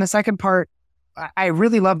 And then the second part, I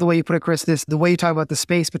really love the way you put it, Chris, the way you talk about the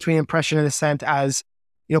space between impression and assent as,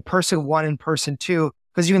 person 1 and person 2.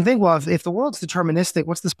 Because you can think, well, if the world's deterministic,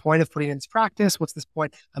 what's this point of putting it into practice? What's this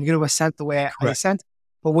point? I'm going to assent the way I assent.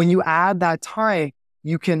 But when you add that time,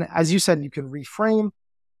 you can, as you said, you can reframe,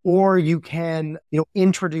 or you can,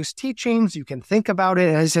 introduce teachings. You can think about it.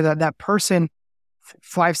 And as I said, that person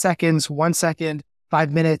 5 seconds, 1 second,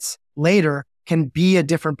 5 minutes later can be a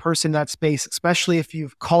different person in that space, especially if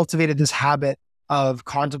you've cultivated this habit of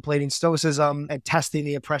contemplating Stoicism and testing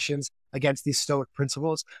the impressions against these Stoic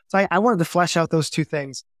principles. So I wanted to flesh out those two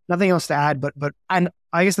things. Nothing else to add, but and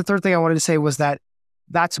I guess the third thing I wanted to say was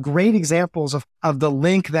that's great examples of the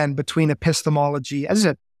link then between epistemology, as I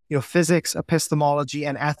said, physics, epistemology,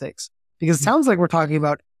 and ethics. Because it sounds like we're talking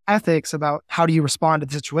about ethics, about how do you respond to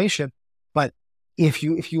the situation. But if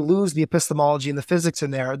you lose the epistemology and the physics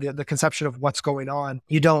in there, the conception of what's going on,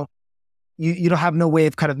 you don't have no way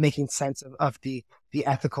of kind of making sense of the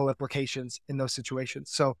ethical implications in those situations.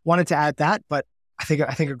 So wanted to add that, but I think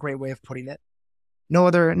a great way of putting it. No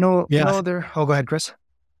other. Oh, go ahead, Chris.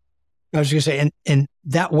 I was going to say, and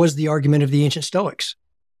that was the argument of the ancient Stoics.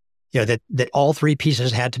 That all three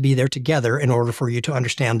pieces had to be there together in order for you to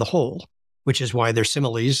understand the whole, which is why they're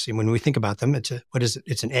similes. And when we think about them, it's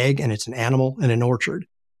an egg and it's an animal and an orchard.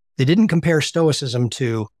 They didn't compare Stoicism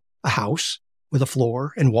to a house with a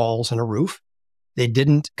floor and walls and a roof. They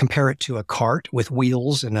didn't compare it to a cart with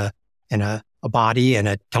wheels and a body and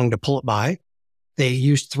a tongue to pull it by. They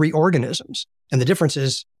used three organisms. And the difference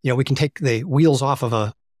is, we can take the wheels off of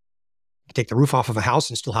a You take the roof off of a house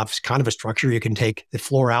and still have kind of a structure. You can take the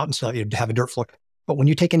floor out and still have a dirt floor. But when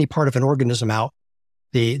you take any part of an organism out,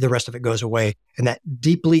 the rest of it goes away. And that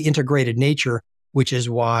deeply integrated nature, which is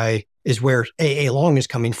where A.A. Long is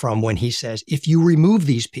coming from when he says, if you remove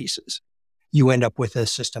these pieces, you end up with a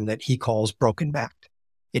system that he calls broken backed.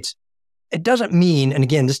 It doesn't mean, and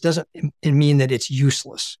again, this doesn't mean that it's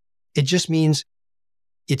useless. It just means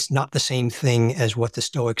it's not the same thing as what the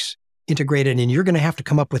Stoics integrated, and you're going to have to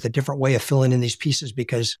come up with a different way of filling in these pieces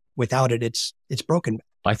because without it, it's broken.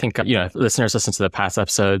 I think, if listeners listen to the past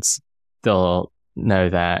episodes, they'll know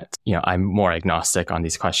that, I'm more agnostic on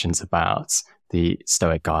these questions about the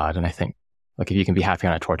Stoic God. And I think, if you can be happy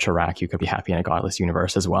on a torture rack, you could be happy in a godless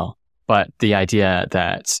universe as well. But the idea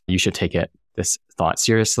that you should take this thought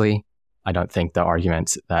seriously, I don't think the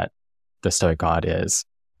argument that the Stoic God is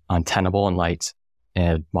untenable in light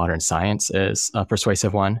in modern science is a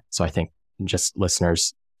persuasive one. So I think just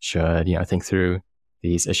listeners should, think through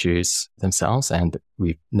these issues themselves. And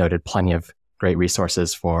we've noted plenty of great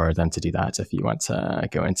resources for them to do that if you want to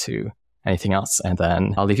go into anything else. And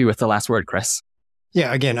then I'll leave you with the last word, Chris.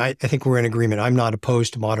 Yeah, again, I think we're in agreement. I'm not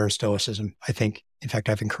opposed to modern Stoicism. I think, in fact,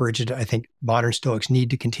 I've encouraged it. I think modern Stoics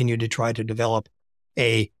need to continue to try to develop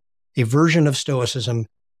a version of Stoicism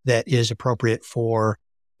that is appropriate for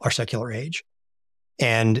our secular age.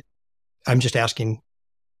 And I'm just asking,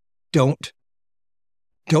 don't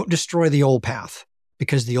destroy the old path,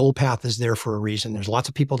 because the old path is there for a reason. There's lots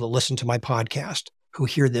of people that listen to my podcast who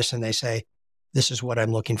hear this and they say, this is what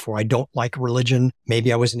I'm looking for. I don't like religion.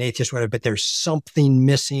 Maybe I was an atheist, whatever, but there's something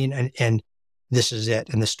missing and this is it.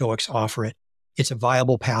 And the Stoics offer it. It's a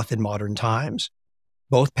viable path in modern times.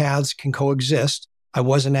 Both paths can coexist. I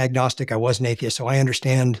was an agnostic. I was an atheist. So I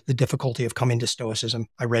understand the difficulty of coming to Stoicism.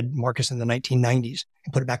 I read Marcus in the 1990s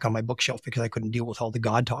and put it back on my bookshelf because I couldn't deal with all the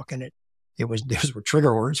God talk in it. Those were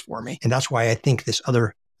trigger words for me. And that's why I think this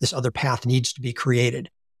other path needs to be created.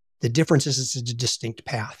 The difference is it's a distinct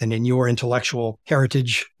path. And in your intellectual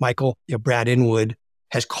heritage, Michael, Brad Inwood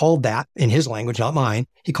has called that, in his language, not mine,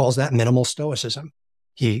 he calls that minimal Stoicism.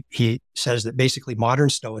 He says that basically modern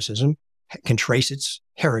Stoicism can trace its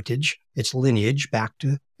heritage, its lineage back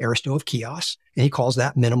to Aristo of Chios. And he calls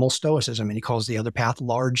that minimal Stoicism. And he calls the other path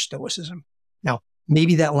large Stoicism. Now,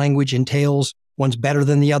 maybe that language entails one's better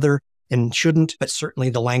than the other and shouldn't, but certainly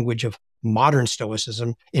the language of modern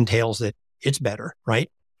Stoicism entails that it's better,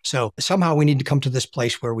 right? So somehow we need to come to this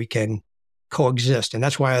place where we can coexist. And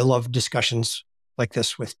that's why I love discussions like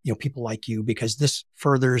this with people like you, because this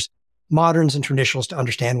furthers moderns and traditionalists to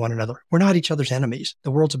understand one another. We're not each other's enemies.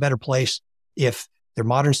 The world's a better place if they're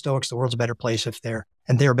modern Stoics. The world's a better place if they're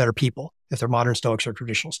better people, if they're modern Stoics or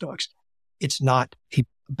traditional Stoics. It's not a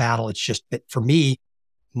battle. It's just that for me,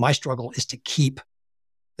 my struggle is to keep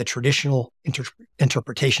the traditional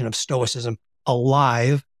interpretation of Stoicism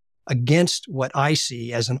alive against what I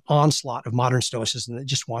see as an onslaught of modern Stoicism that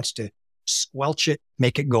just wants to squelch it,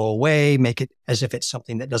 make it go away, make it as if it's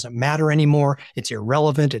something that doesn't matter anymore. It's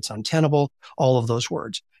irrelevant. It's untenable, all of those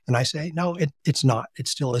words. And I say, no, it's not. It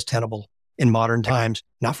still is tenable in modern times.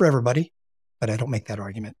 Not for everybody, but I don't make that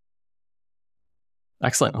argument.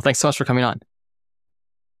 Excellent. Well, thanks so much for coming on.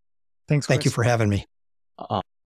 Thanks, Chris. Thank you for having me.